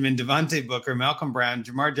 Devontae Booker, Malcolm Brown,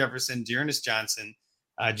 Jamar Jefferson, Dearness Johnson,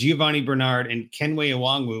 Giovanni Bernard, and Kenway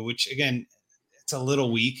Nwangwu, which again, it's a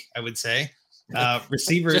little weak, I would say.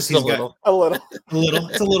 Receivers, Just he's a little.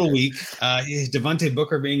 It's a little weak. Devontae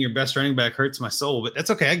Booker being your best running back hurts my soul, but that's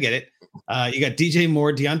okay. I get it. You got DJ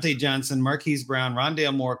Moore, Deontay Johnson, Marquise Brown,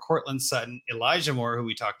 Rondale Moore, Cortland Sutton, Elijah Moore, who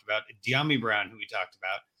we talked about, De'Ami Brown, who we talked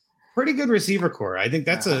about. Pretty good receiver core. I think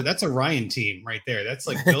that's a Ryan team right there. That's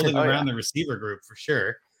like building around the receiver group for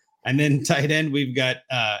sure. And then tight end, we've got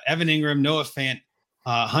Evan Ingram, Noah Fant,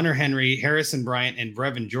 Hunter Henry, Harrison Bryant, and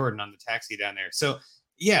Brevin Jordan on the taxi down there. So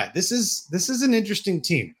yeah, this is an interesting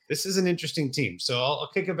team. So I'll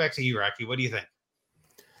kick it back to you, Rocky. What do you think?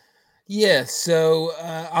 Yeah, so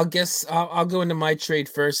I'll go into my trade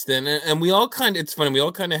first then, and we all it's funny, we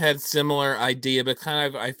all kind of had similar idea, but kind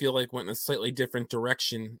of I feel like went in a slightly different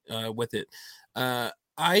direction with it.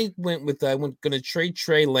 I went going to trade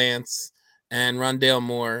Trey Lance and Rondale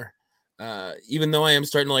Moore, even though I am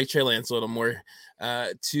starting to like Trey Lance a little more,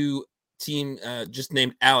 to team just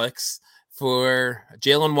named Alex for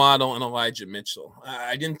Jalen Waddle and Elijah Mitchell.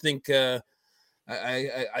 I didn't think.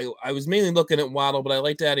 I was mainly looking at Waddle, but I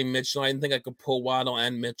liked adding Mitchell. I didn't think I could pull Waddle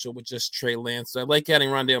and Mitchell with just Trey Lance. So I like adding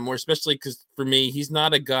Rondale Moore, especially because for me, he's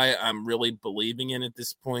not a guy I'm really believing in at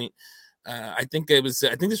this point. I think this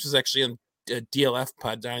was actually on DLF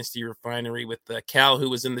Pod Dynasty Refinery with Cal, who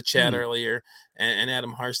was in the chat earlier, and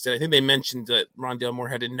Adam Harstead. I think they mentioned that Rondale Moore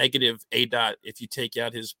had a negative ADOT if you take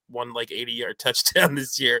out his 80-yard touchdown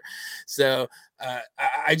this year. So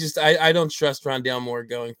I don't trust Rondale Moore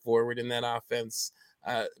going forward in that offense.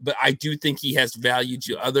 But I do think he has value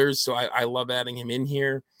to others, so I love adding him in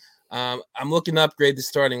here. I'm looking to upgrade the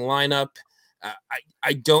starting lineup.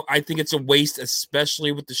 I think it's a waste,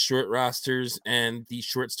 especially with the short rosters and the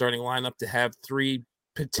short starting lineup, to have three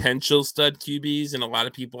potential stud QBs. And a lot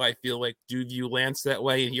of people, I feel like, do view Lance that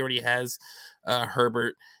way. And he already has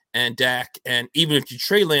Herbert and Dak. And even if you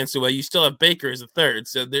trade Lance away, you still have Baker as a third.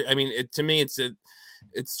 So to me, it's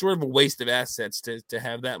sort of a waste of assets to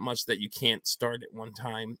have that much that you can't start at one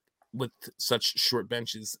time with such short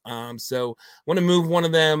benches. So I want to move one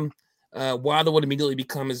of them. Waddle would immediately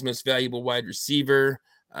become his most valuable wide receiver.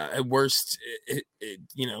 At worst,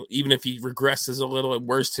 even if he regresses a little, at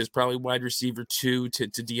worst, his probably wide receiver 2 to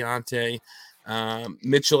Deontay.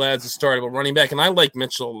 Mitchell adds a startable running back, and I like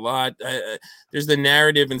Mitchell a lot. There's the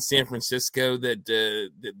narrative in San Francisco that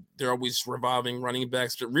they're always revolving running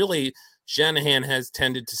backs, but really Shanahan has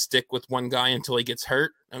tended to stick with one guy until he gets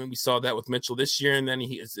hurt. I mean, we saw that with Mitchell this year, and then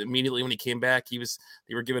immediately when he came back,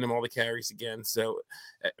 they were giving him all the carries again. So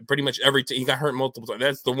pretty much he got hurt multiple times.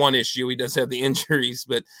 That's the one issue. He does have the injuries,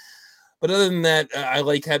 but other than that, I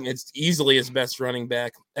like having it's easily his best running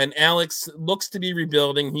back. And Alex looks to be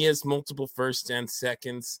rebuilding. He has multiple first and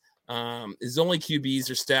seconds. His only QBs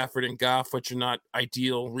are Stafford and Goff, which are not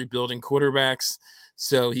ideal rebuilding quarterbacks.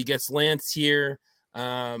 So he gets Lance here.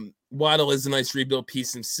 Waddle is a nice rebuild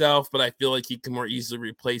piece himself, but I feel like he can more easily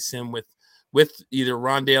replace him with either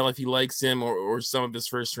Rondale if he likes him or some of his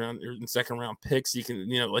first round or second round picks. He can,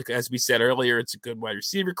 like as we said earlier, it's a good wide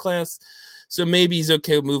receiver class. So maybe he's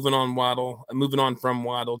okay with moving on from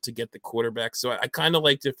Waddle to get the quarterback. So I kind of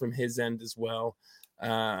liked it from his end as well.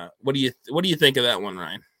 What do you think of that one,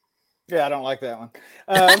 Ryan? Yeah, I don't like that one.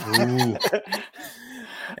 Hey,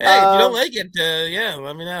 if you don't like it,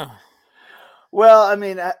 let me know. Well, I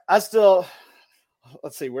mean, I still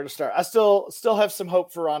let's see where to start. I still have some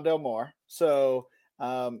hope for Rondale Moore. So,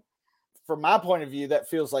 from my point of view, that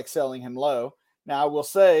feels like selling him low. Now, I will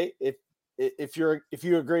say if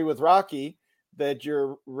you agree with Rocky that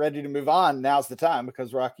you're ready to move on, now's the time,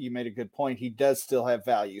 because Rocky, you made a good point. He does still have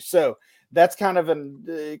value. So that's kind of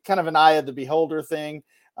an eye of the beholder thing.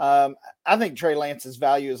 I think Trey Lance's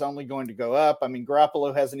value is only going to go up. I mean,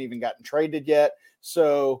 Garoppolo hasn't even gotten traded yet.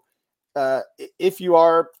 So if you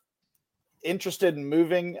are interested in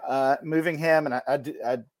moving him, and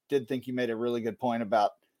I did think you made a really good point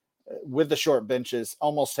about with the short benches,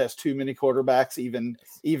 almost has too many quarterbacks.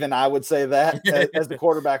 Even I would say that as the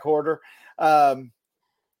quarterback hoarder. But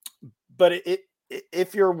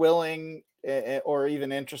if you're willing or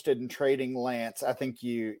even interested in trading Lance, I think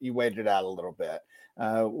you wait it out a little bit.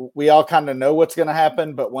 We all kind of know what's going to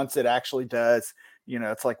happen, but once it actually does,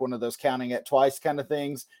 it's like one of those counting it twice kind of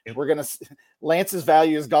things. Yep. Lance's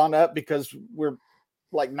value has gone up because we're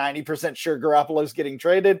like 90% sure Garoppolo's getting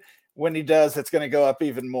traded. When he does, it's going to go up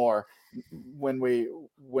even more when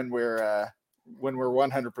we're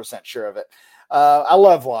 100% sure of it. I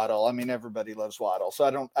love Waddle. I mean, everybody loves Waddle, so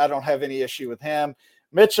I don't have any issue with him.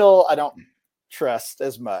 Mitchell, I don't trust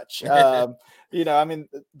as much. I mean,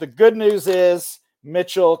 the good news is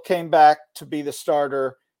Mitchell came back to be the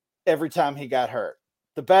starter every time he got hurt.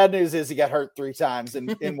 The bad news is he got hurt 3 times in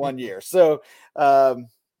 1 year. So,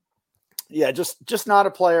 just not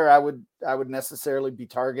a player I would necessarily be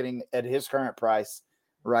targeting at his current price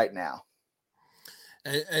right now.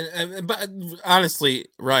 But honestly,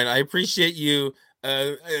 Ryan, I appreciate you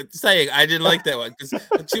saying I didn't like that one because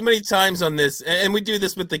too many times on this, and we do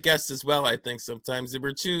this with the guests as well. I think sometimes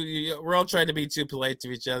we're all trying to be too polite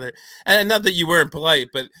to each other, and not that you weren't polite,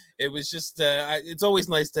 but it was just it's always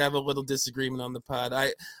nice to have a little disagreement on the pod.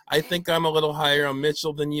 I think I'm a little higher on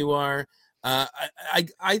Mitchell than you are.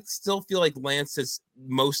 I still feel like Lance has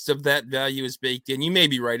most of that value is baked in. You may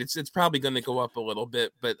be right. It's probably going to go up a little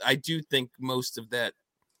bit, but I do think most of that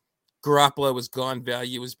Garoppolo was gone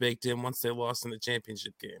value was baked in once they lost in the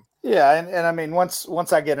championship game. Yeah, and I mean once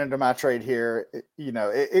I get into my trade here,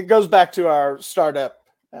 it goes back to our startup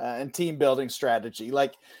and team building strategy.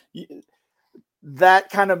 Like that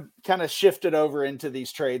kind of shifted over into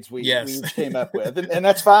these trades we came up with, and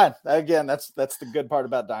that's fine. Again, that's the good part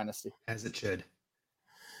about Dynasty, as it should.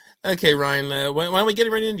 Okay, Ryan, why don't we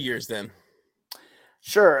get right into yours then?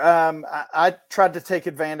 Sure. I tried to take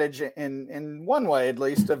advantage in one way, at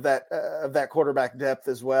least, of that quarterback depth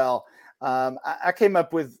as well. I came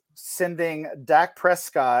up with sending Dak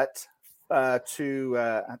Prescott to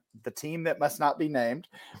the team that must not be named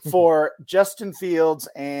for Justin Fields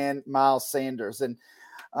and Miles Sanders. And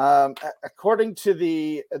according to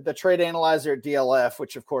the trade analyzer at DLF,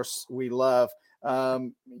 which of course we love,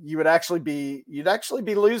 you'd actually be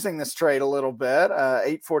losing this trade a little bit.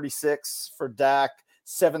 846 for Dak,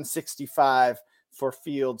 765 for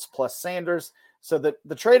Fields plus Sanders. So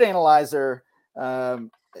the trade analyzer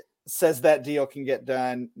says that deal can get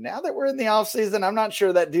done. Now that we're in the offseason, I'm not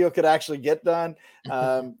sure that deal could actually get done.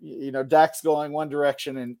 Dak's going one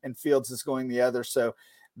direction and Fields is going the other. So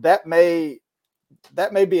that may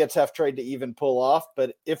be a tough trade to even pull off,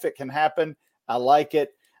 but if it can happen, I like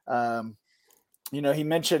it. He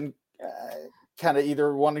mentioned kind of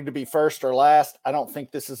either wanting to be first or last. I don't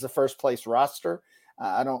think this is a first place roster.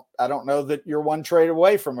 I don't know that you're one trade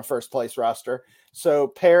away from a first place roster. So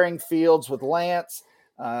pairing Fields with Lance,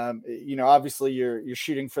 obviously you're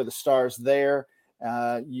shooting for the stars there.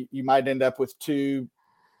 You might end up with 2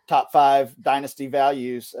 top 5 dynasty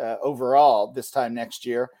values overall this time next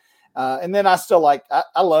year. And then I still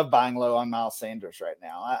I love buying low on Miles Sanders right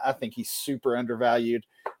now. I think he's super undervalued.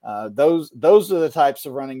 Those are the types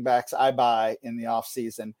of running backs I buy in the off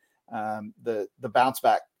season. The bounce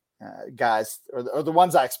back guys or the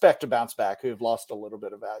ones I expect to bounce back who have lost a little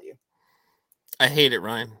bit of value. I hate it,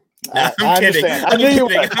 Ryan. No, I'm kidding. I knew you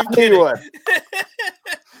would.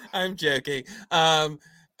 I'm joking.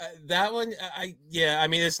 That one, I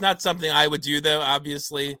mean, it's not something I would do though,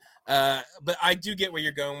 obviously. But I do get where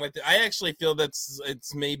you're going with it. I actually feel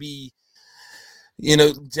it's maybe,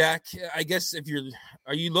 Dak, I guess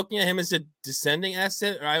are you looking at him as a descending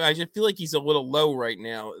asset? I just feel like he's a little low right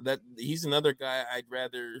now. That he's another guy I'd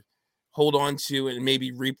rather hold on to and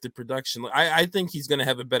maybe reap the production. I think he's going to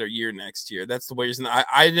have a better year next year. That's the way reason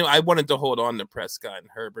I wanted to hold on to Prescott and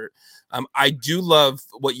Herbert. I do love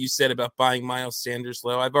what you said about buying Miles Sanders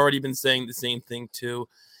low. I've already been saying the same thing too.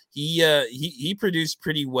 He produced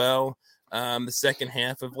pretty well the second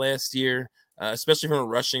half of last year, especially from a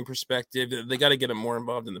rushing perspective. They got to get him more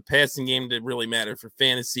involved in the passing game to really matter for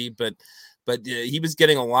fantasy, but he was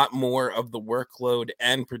getting a lot more of the workload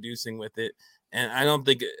and producing with it. And I don't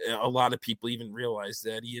think a lot of people even realize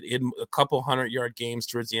that he had a couple 100-yard games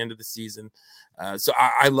towards the end of the season. So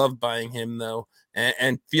I love buying him though.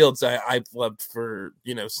 And Fields, I've loved for,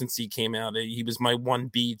 since he came out. He was my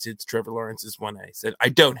 1B to Trevor Lawrence's 1A. Said I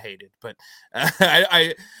don't hate it, but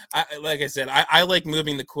I like I said, I like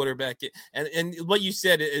moving the quarterback. And what you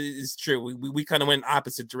said is true. We kind of went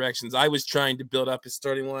opposite directions. I was trying to build up his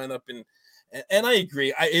starting lineup, and I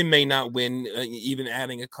agree. It may not win, even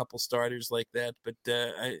adding a couple starters like that, but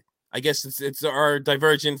I guess it's our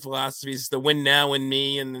divergent philosophies: the win now in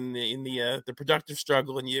me, and then the productive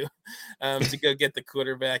struggle in you, to go get the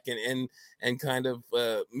quarterback and kind of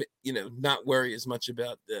not worry as much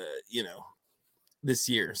about this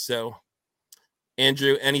year. So,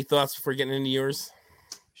 Andrew, any thoughts before getting into yours?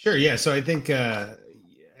 Sure. Yeah. So I think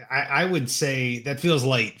I would say that feels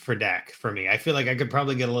light for Dak for me. I feel like I could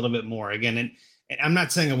probably get a little bit more again. And I'm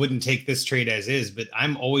not saying I wouldn't take this trade as is, but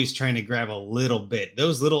I'm always trying to grab a little bit.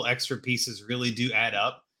 Those little extra pieces really do add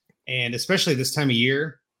up. And especially this time of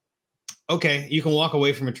year, okay, you can walk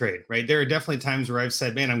away from a trade, right? There are definitely times where I've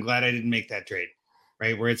said, man, I'm glad I didn't make that trade,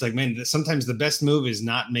 right? Where it's like, man, sometimes the best move is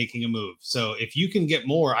not making a move. So if you can get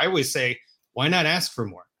more, I always say, why not ask for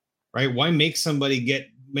more, right? Why make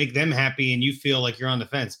them happy and you feel like you're on the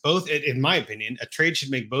fence? Both, in my opinion, a trade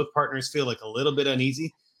should make both partners feel like a little bit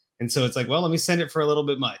uneasy. And so it's like, well, let me send it for a little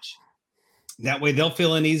bit much. That way they'll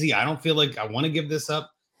feel uneasy. I don't feel like I want to give this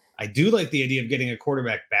up. I do like the idea of getting a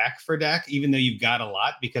quarterback back for Dak, even though you've got a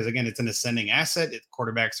lot, because again, it's an ascending asset.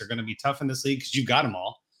 Quarterbacks are going to be tough in this league because you got them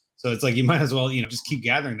all. So it's like you might as well, just keep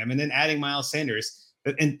gathering them and then adding Miles Sanders.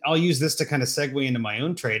 And I'll use this to kind of segue into my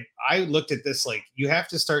own trade. I looked at this like you have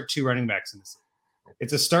to start 2 running backs in this.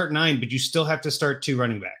 It's a start 9, but you still have to start 2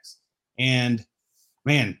 running backs. And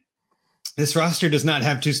man, this roster does not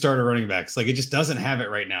have 2 starter running backs. Like it just doesn't have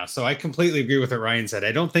it right now. So I completely agree with what Ryan said.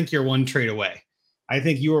 I don't think you're 1 trade away. I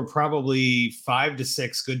think you are probably 5 to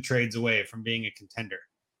 6 good trades away from being a contender.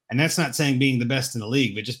 And that's not saying being the best in the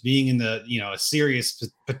league, but just being in the, a serious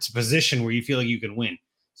position where you feel like you can win.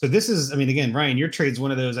 So this is, again, Ryan, your trade's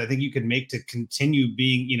one of those I think you could make to continue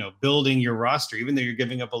being, building your roster, even though you're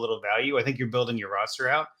giving up a little value. I think you're building your roster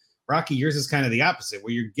out. Rocky, yours is kind of the opposite,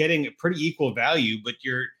 where you're getting a pretty equal value, but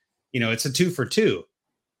you're, it's a 2 for 2.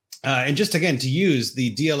 And just again, to use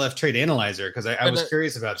the DLF trade analyzer, because I was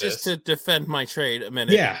curious about this. Just to defend my trade a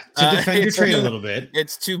minute. Yeah, to defend your trade a little bit.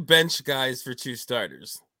 It's 2 bench guys for 2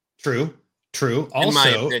 starters. True. Also, in my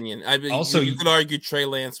opinion, you could argue Trey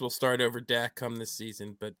Lance will start over Dak come this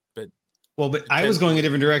season, but I was going a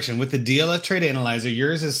different direction with the DLF trade analyzer.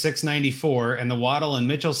 Yours is 694, and the Waddle and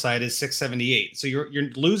Mitchell side is 678. So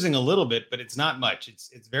you're losing a little bit, but it's not much.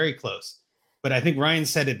 It's very close. But I think Ryan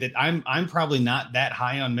said it that I'm probably not that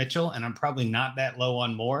high on Mitchell, and I'm probably not that low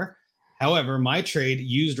on Moore. However, my trade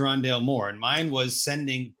used Rondale Moore, and mine was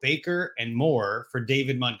sending Baker and Moore for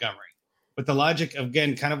David Montgomery. But the logic,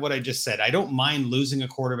 again, kind of what I just said, I don't mind losing a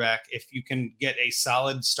quarterback if you can get a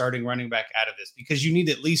solid starting running back out of this, because you need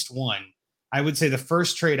at least one. I would say the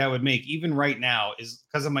first trade I would make, even right now, is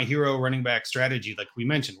because of my hero running back strategy. Like we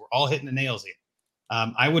mentioned, we're all hitting the nails here.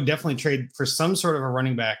 I would definitely trade for some sort of a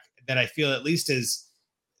running back that I feel at least is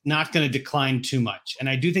not going to decline too much. And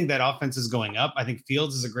I do think that offense is going up. I think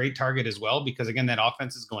Fields is a great target as well, because again, that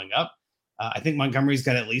offense is going up. I think Montgomery's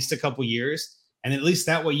got at least a couple years. And at least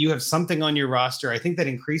that way you have something on your roster. I think that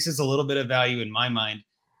increases a little bit of value in my mind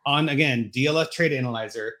on, again, DLF trade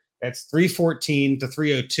analyzer. That's 314 to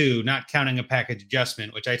 302, not counting a package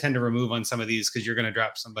adjustment, which I tend to remove on some of these because you're going to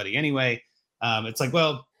drop somebody anyway. It's like,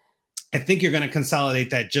 well, I think you're going to consolidate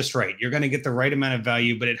that just right. You're going to get the right amount of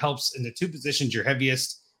value, but it helps in the 2 positions, your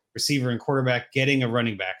heaviest receiver and quarterback, getting a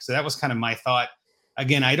running back. So that was kind of my thought.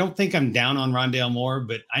 Again, I don't think I'm down on Rondale Moore,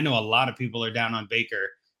 but I know a lot of people are down on Baker.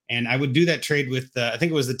 And I would do that trade with, I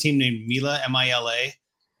think it was the team named Mila, M-I-L-A.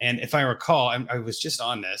 And if I recall, I was just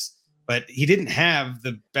on this, but he didn't have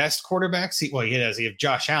the best quarterbacks. He does. He has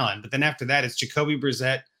Josh Allen. But then after that, it's Jacoby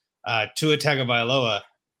Brissett, Tua Tagovailoa,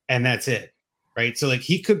 and that's it, right? So, like,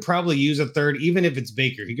 he could probably use a third, even if it's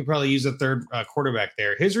Baker. He could probably use a third quarterback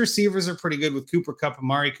there. His receivers are pretty good with Cooper Kupp,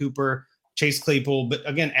 Amari Cooper, Chase Claypool. But,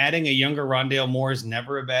 again, adding a younger Rondale Moore is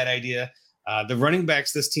never a bad idea. The running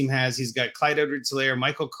backs this team has, he's got Clyde Edwards-Helaire,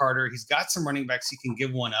 Michael Carter. He's got some running backs he can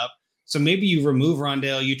give one up. So maybe you remove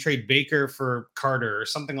Rondale, you trade Baker for Carter or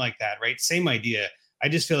something like that, right? Same idea. I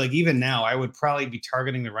just feel like even now I would probably be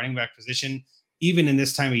targeting the running back position, even in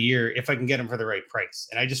this time of year, if I can get him for the right price.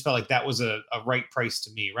 And I just felt like that was a right price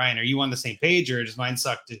to me. Ryan, are you on the same page, or does mine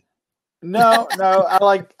suck too? No,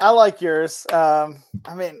 I like yours.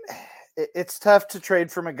 It's tough to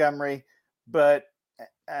trade for Montgomery, but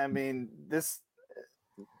I mean, this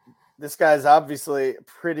guy's obviously a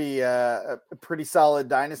pretty solid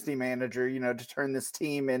dynasty manager, to turn this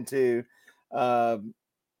team into a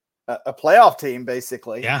playoff team,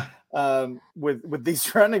 basically. Yeah. With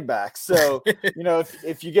these running backs. So,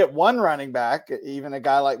 if you get one running back, even a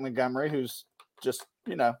guy like Montgomery, who's just,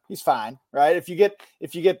 he's fine, right? If you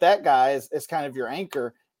get that guy as kind of your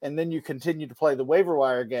anchor, and then you continue to play the waiver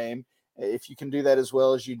wire game, if you can do that as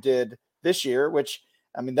well as you did this year, which,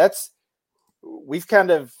 we've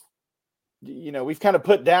kind of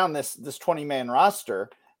put down this 20-man roster.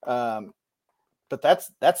 But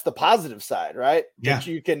that's the positive side, right? Yeah.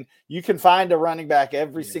 That you can find a running back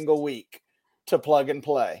every single week to plug and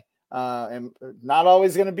play. And not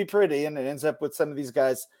always going to be pretty, and it ends up with some of these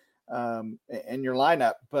guys in your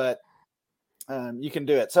lineup, but you can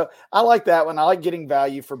do it. So I like that one. I like getting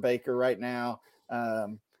value for Baker right now.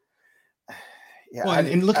 Yeah, well,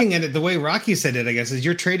 and looking at it, the way Rocky said it, I guess, is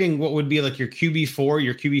you're trading what would be like your QB4,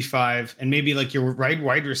 your QB5, and maybe like your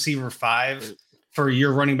wide receiver 5 for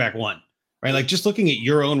your running back 1, right? Like just looking at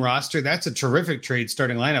your own roster, that's a terrific trade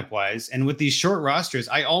starting lineup wise. And with these short rosters,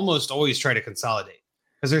 I almost always try to consolidate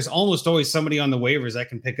because there's almost always somebody on the waivers I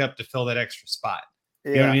can pick up to fill that extra spot.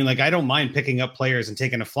 You know what I mean? Like I don't mind picking up players and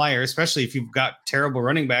taking a flyer, especially if you've got terrible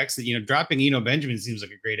running backs that, dropping Eno Benjamin seems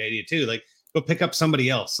like a great idea too. Like, go pick up somebody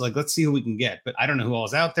else. Like, let's see who we can get. But I don't know who all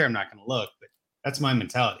is out there. I'm not going to look, but that's my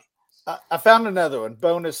mentality. I found another one.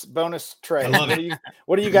 Bonus trade. I love it.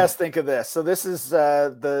 What do you guys think of this? So this is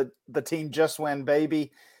the team Just Win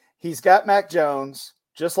Baby. He's got Mac Jones,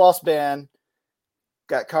 just lost Ben,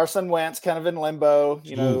 got Carson Wentz kind of in limbo.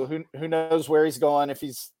 You know, who knows where he's going, if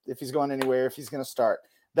he's going anywhere, if he's going to start.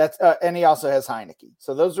 That's and he also has Heineke.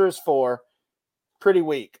 So those are his 4. Pretty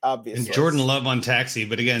weak, obviously. And Jordan Love on taxi,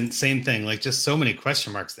 but again, same thing. Like just so many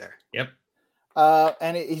question marks there. Yep.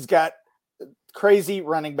 And he's got crazy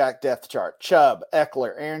running back depth chart: Chubb,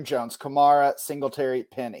 Eckler, Aaron Jones, Kamara, Singletary,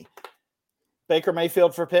 Penny. Baker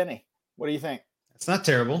Mayfield for Penny. What do you think? It's not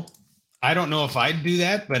terrible. I don't know if I'd do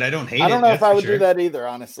that, but I don't hate it. I don't know if I would do that either,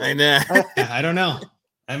 honestly. I know. I don't know.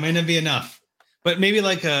 That might not be enough. But maybe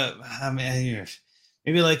like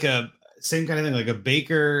maybe like a same kind of thing, like a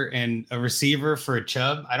Baker and a receiver for a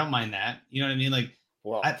Chubb. I don't mind that. You know what I mean? Like,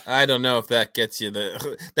 well, I don't know if that gets you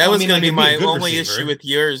the. That was going to be my only receiver. issue with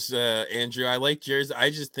yours, Andrew. I like yours.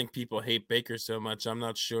 I just think people hate Baker so much. I'm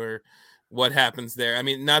not sure what happens there. I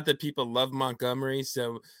mean, not that people love Montgomery,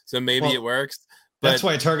 so maybe it works. That's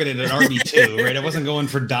why I targeted an RB2, right? I wasn't going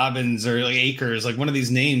for Dobbins or like Akers, like one of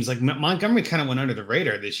these names. Like Montgomery kind of went under the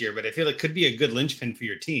radar this year, but I feel like could be a good linchpin for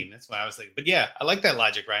your team. That's why I was like, but yeah, I like that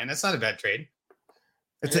logic, Ryan. That's not a bad trade.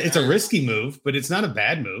 It's a risky move, but it's not a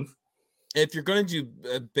bad move. If you're going to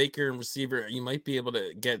do Baker and receiver, you might be able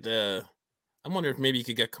to get. I wonder if maybe you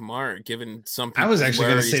could get Kamara, given some people. I was actually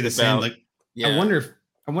going to say the same. Like, yeah. I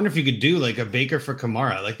wonder if you could do like a Baker for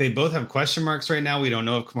Kamara. Like they both have question marks right now. We don't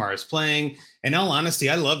know if Kamara is playing. In all honesty,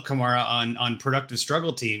 I love Kamara on productive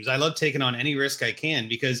struggle teams. I love taking on any risk I can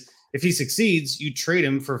because if he succeeds, you trade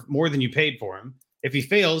him for more than you paid for him. If he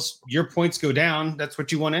fails, your points go down. That's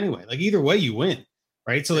what you want anyway. Like either way, you win,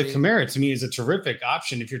 right? So like Kamara to me is a terrific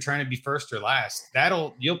option if you're trying to be first or last.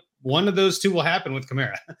 One of those two will happen with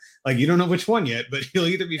Kamara. Like you don't know which one yet, but he'll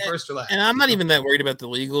either be first or last. And I'm not even that worried about the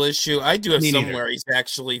legal issue. I do have somewhere he's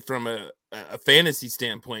actually from a fantasy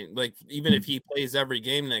standpoint. Like even if he plays every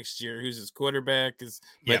game next year, who's his quarterback? Is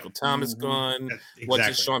Michael Thomas gone? Exactly. What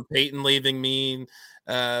does Sean Payton leaving mean?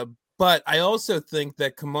 But I also think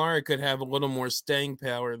that Kamara could have a little more staying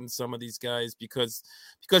power than some of these guys because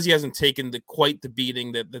he hasn't taken quite the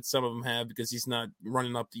beating that some of them have because he's not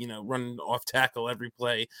running off tackle every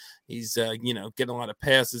play. He's getting a lot of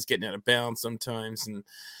passes, getting out of bounds sometimes. And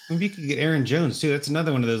maybe you could get Aaron Jones too. That's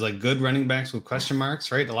another one of those like good running backs with question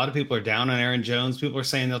marks, right? A lot of people are down on Aaron Jones. People are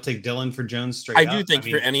saying they'll take Dillon for Jones straight up. I do think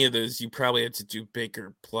for any of those, you probably have to do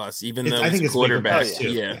Baker plus, even though I think it's quarterback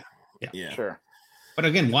too. Yeah, sure. But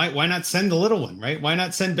again, why not send the little one, right? Why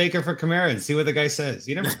not send Baker for Kamara and see what the guy says?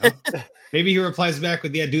 You never know. Maybe he replies back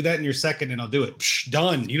with, do that in your second and I'll do it. Psh,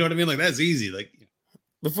 done. You know what I mean? Like that's easy. Like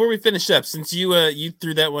before we finish up, since you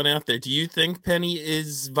threw that one out there, do you think Penny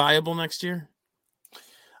is viable next year?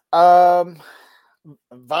 Viable?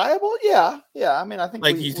 Yeah. I mean, I think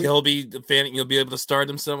he'll be the fan. You'll be able to start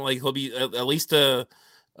him some. Like he'll be at least a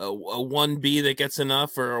 1B that gets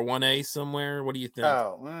enough or a 1A somewhere. What do you think?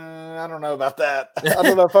 I don't know about that. I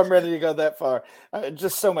don't know if I'm ready to go that far.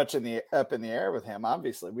 Just so much up in the air with him.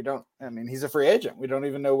 Obviously, he's a free agent. We don't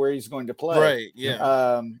even know where he's going to play. Right.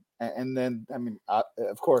 Yeah. And then,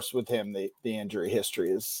 of course, with him, the injury history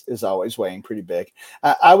is always weighing pretty big.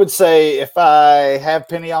 I would say if I have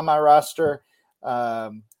Penny on my roster,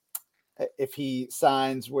 if he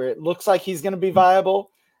signs where it looks like he's going to be viable,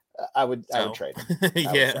 I would trade him.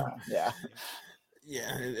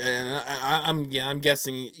 Yeah, and I'm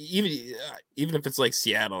guessing even if it's like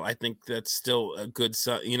Seattle, I think that's still a good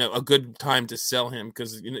time to sell him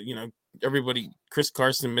because everybody. Chris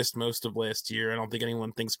Carson missed most of last year. I don't think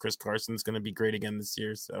anyone thinks Chris Carson's going to be great again this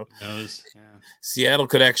year. So Seattle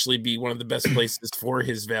could actually be one of the best places for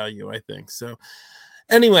his value, I think. So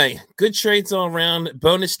anyway, good trades all around.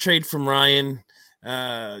 Bonus trade from Ryan.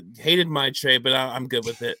 Hated my trade, but I'm good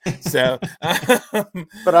with it. So,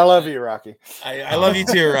 but I love you, Rocky. I love you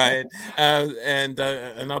too, Ryan. And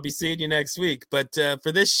I'll be seeing you next week. But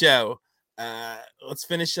for this show, let's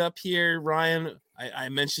finish up here, Ryan. I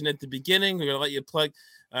mentioned at the beginning, we're gonna let you plug.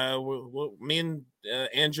 Me and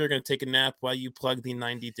Andrew are gonna take a nap while you plug the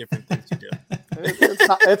 90 different things you do.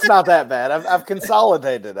 It's not that bad. I've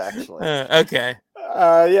consolidated actually. Okay.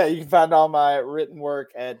 You can find all my written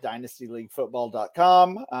work at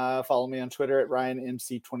dynastyleaguefootball.com. Follow me on Twitter at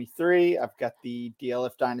RyanMC23. I've got the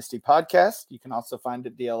DLF Dynasty podcast. You can also find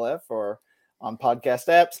it DLF or on podcast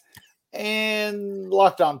apps and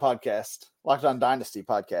Locked On Dynasty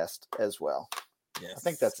podcast as well. Yes. I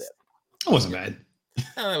think that's it. That wasn't bad.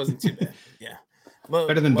 No, that wasn't too bad. Yeah.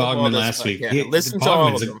 Better than Bogman last week. Yeah. Listen to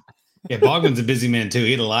all of them. Bogman's a busy man too.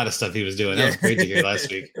 He had a lot of stuff he was doing. That was great to hear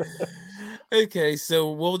last week. Okay,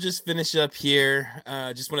 so we'll just finish up here.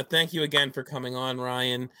 Just want to thank you again for coming on,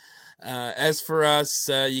 Ryan. As for us,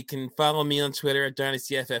 you can follow me on Twitter at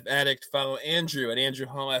DynastyFFAddict. Follow Andrew at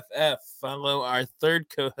AndrewHallFF. Follow our third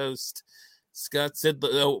co-host, Scott said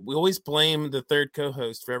we always blame the third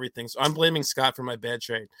co-host for everything, so I'm blaming Scott for my bad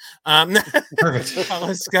trade. Perfect.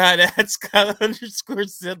 Follow Scott at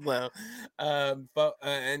Scott_Sidlow,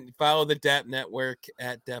 and follow the DAP Network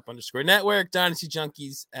at DAP_Network. Dynasty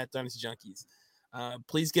Junkies at Dynasty Junkies.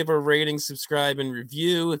 Please give a rating, subscribe, and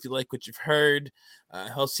review if you like what you've heard.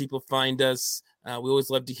 Helps people find us. We always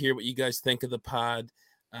love to hear what you guys think of the pod.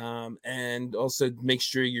 And also make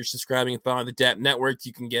sure you're subscribing and following the DAP Network.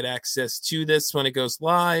 You can get access to this when it goes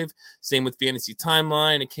live. Same with Fantasy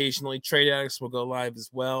Timeline. Occasionally, Trade Addicts will go live as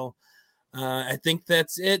well. I think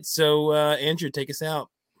that's it. So, Andrew, take us out.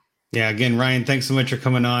 Yeah, again, Ryan, thanks so much for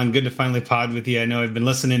coming on. Good to finally pod with you. I know I've been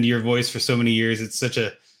listening to your voice for so many years. It's such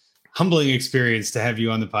a humbling experience to have you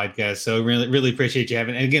on the podcast. So really, really appreciate you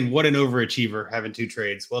having. And again, what an overachiever having 2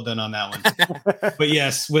 trades. Well done on that one. But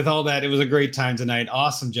yes, with all that, it was a great time tonight.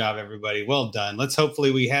 Awesome job, everybody. Well done. Let's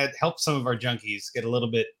hopefully we had helped some of our junkies get a little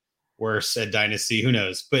bit worse at Dynasty. Who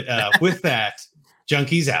knows? But with that,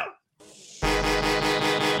 Junkies out.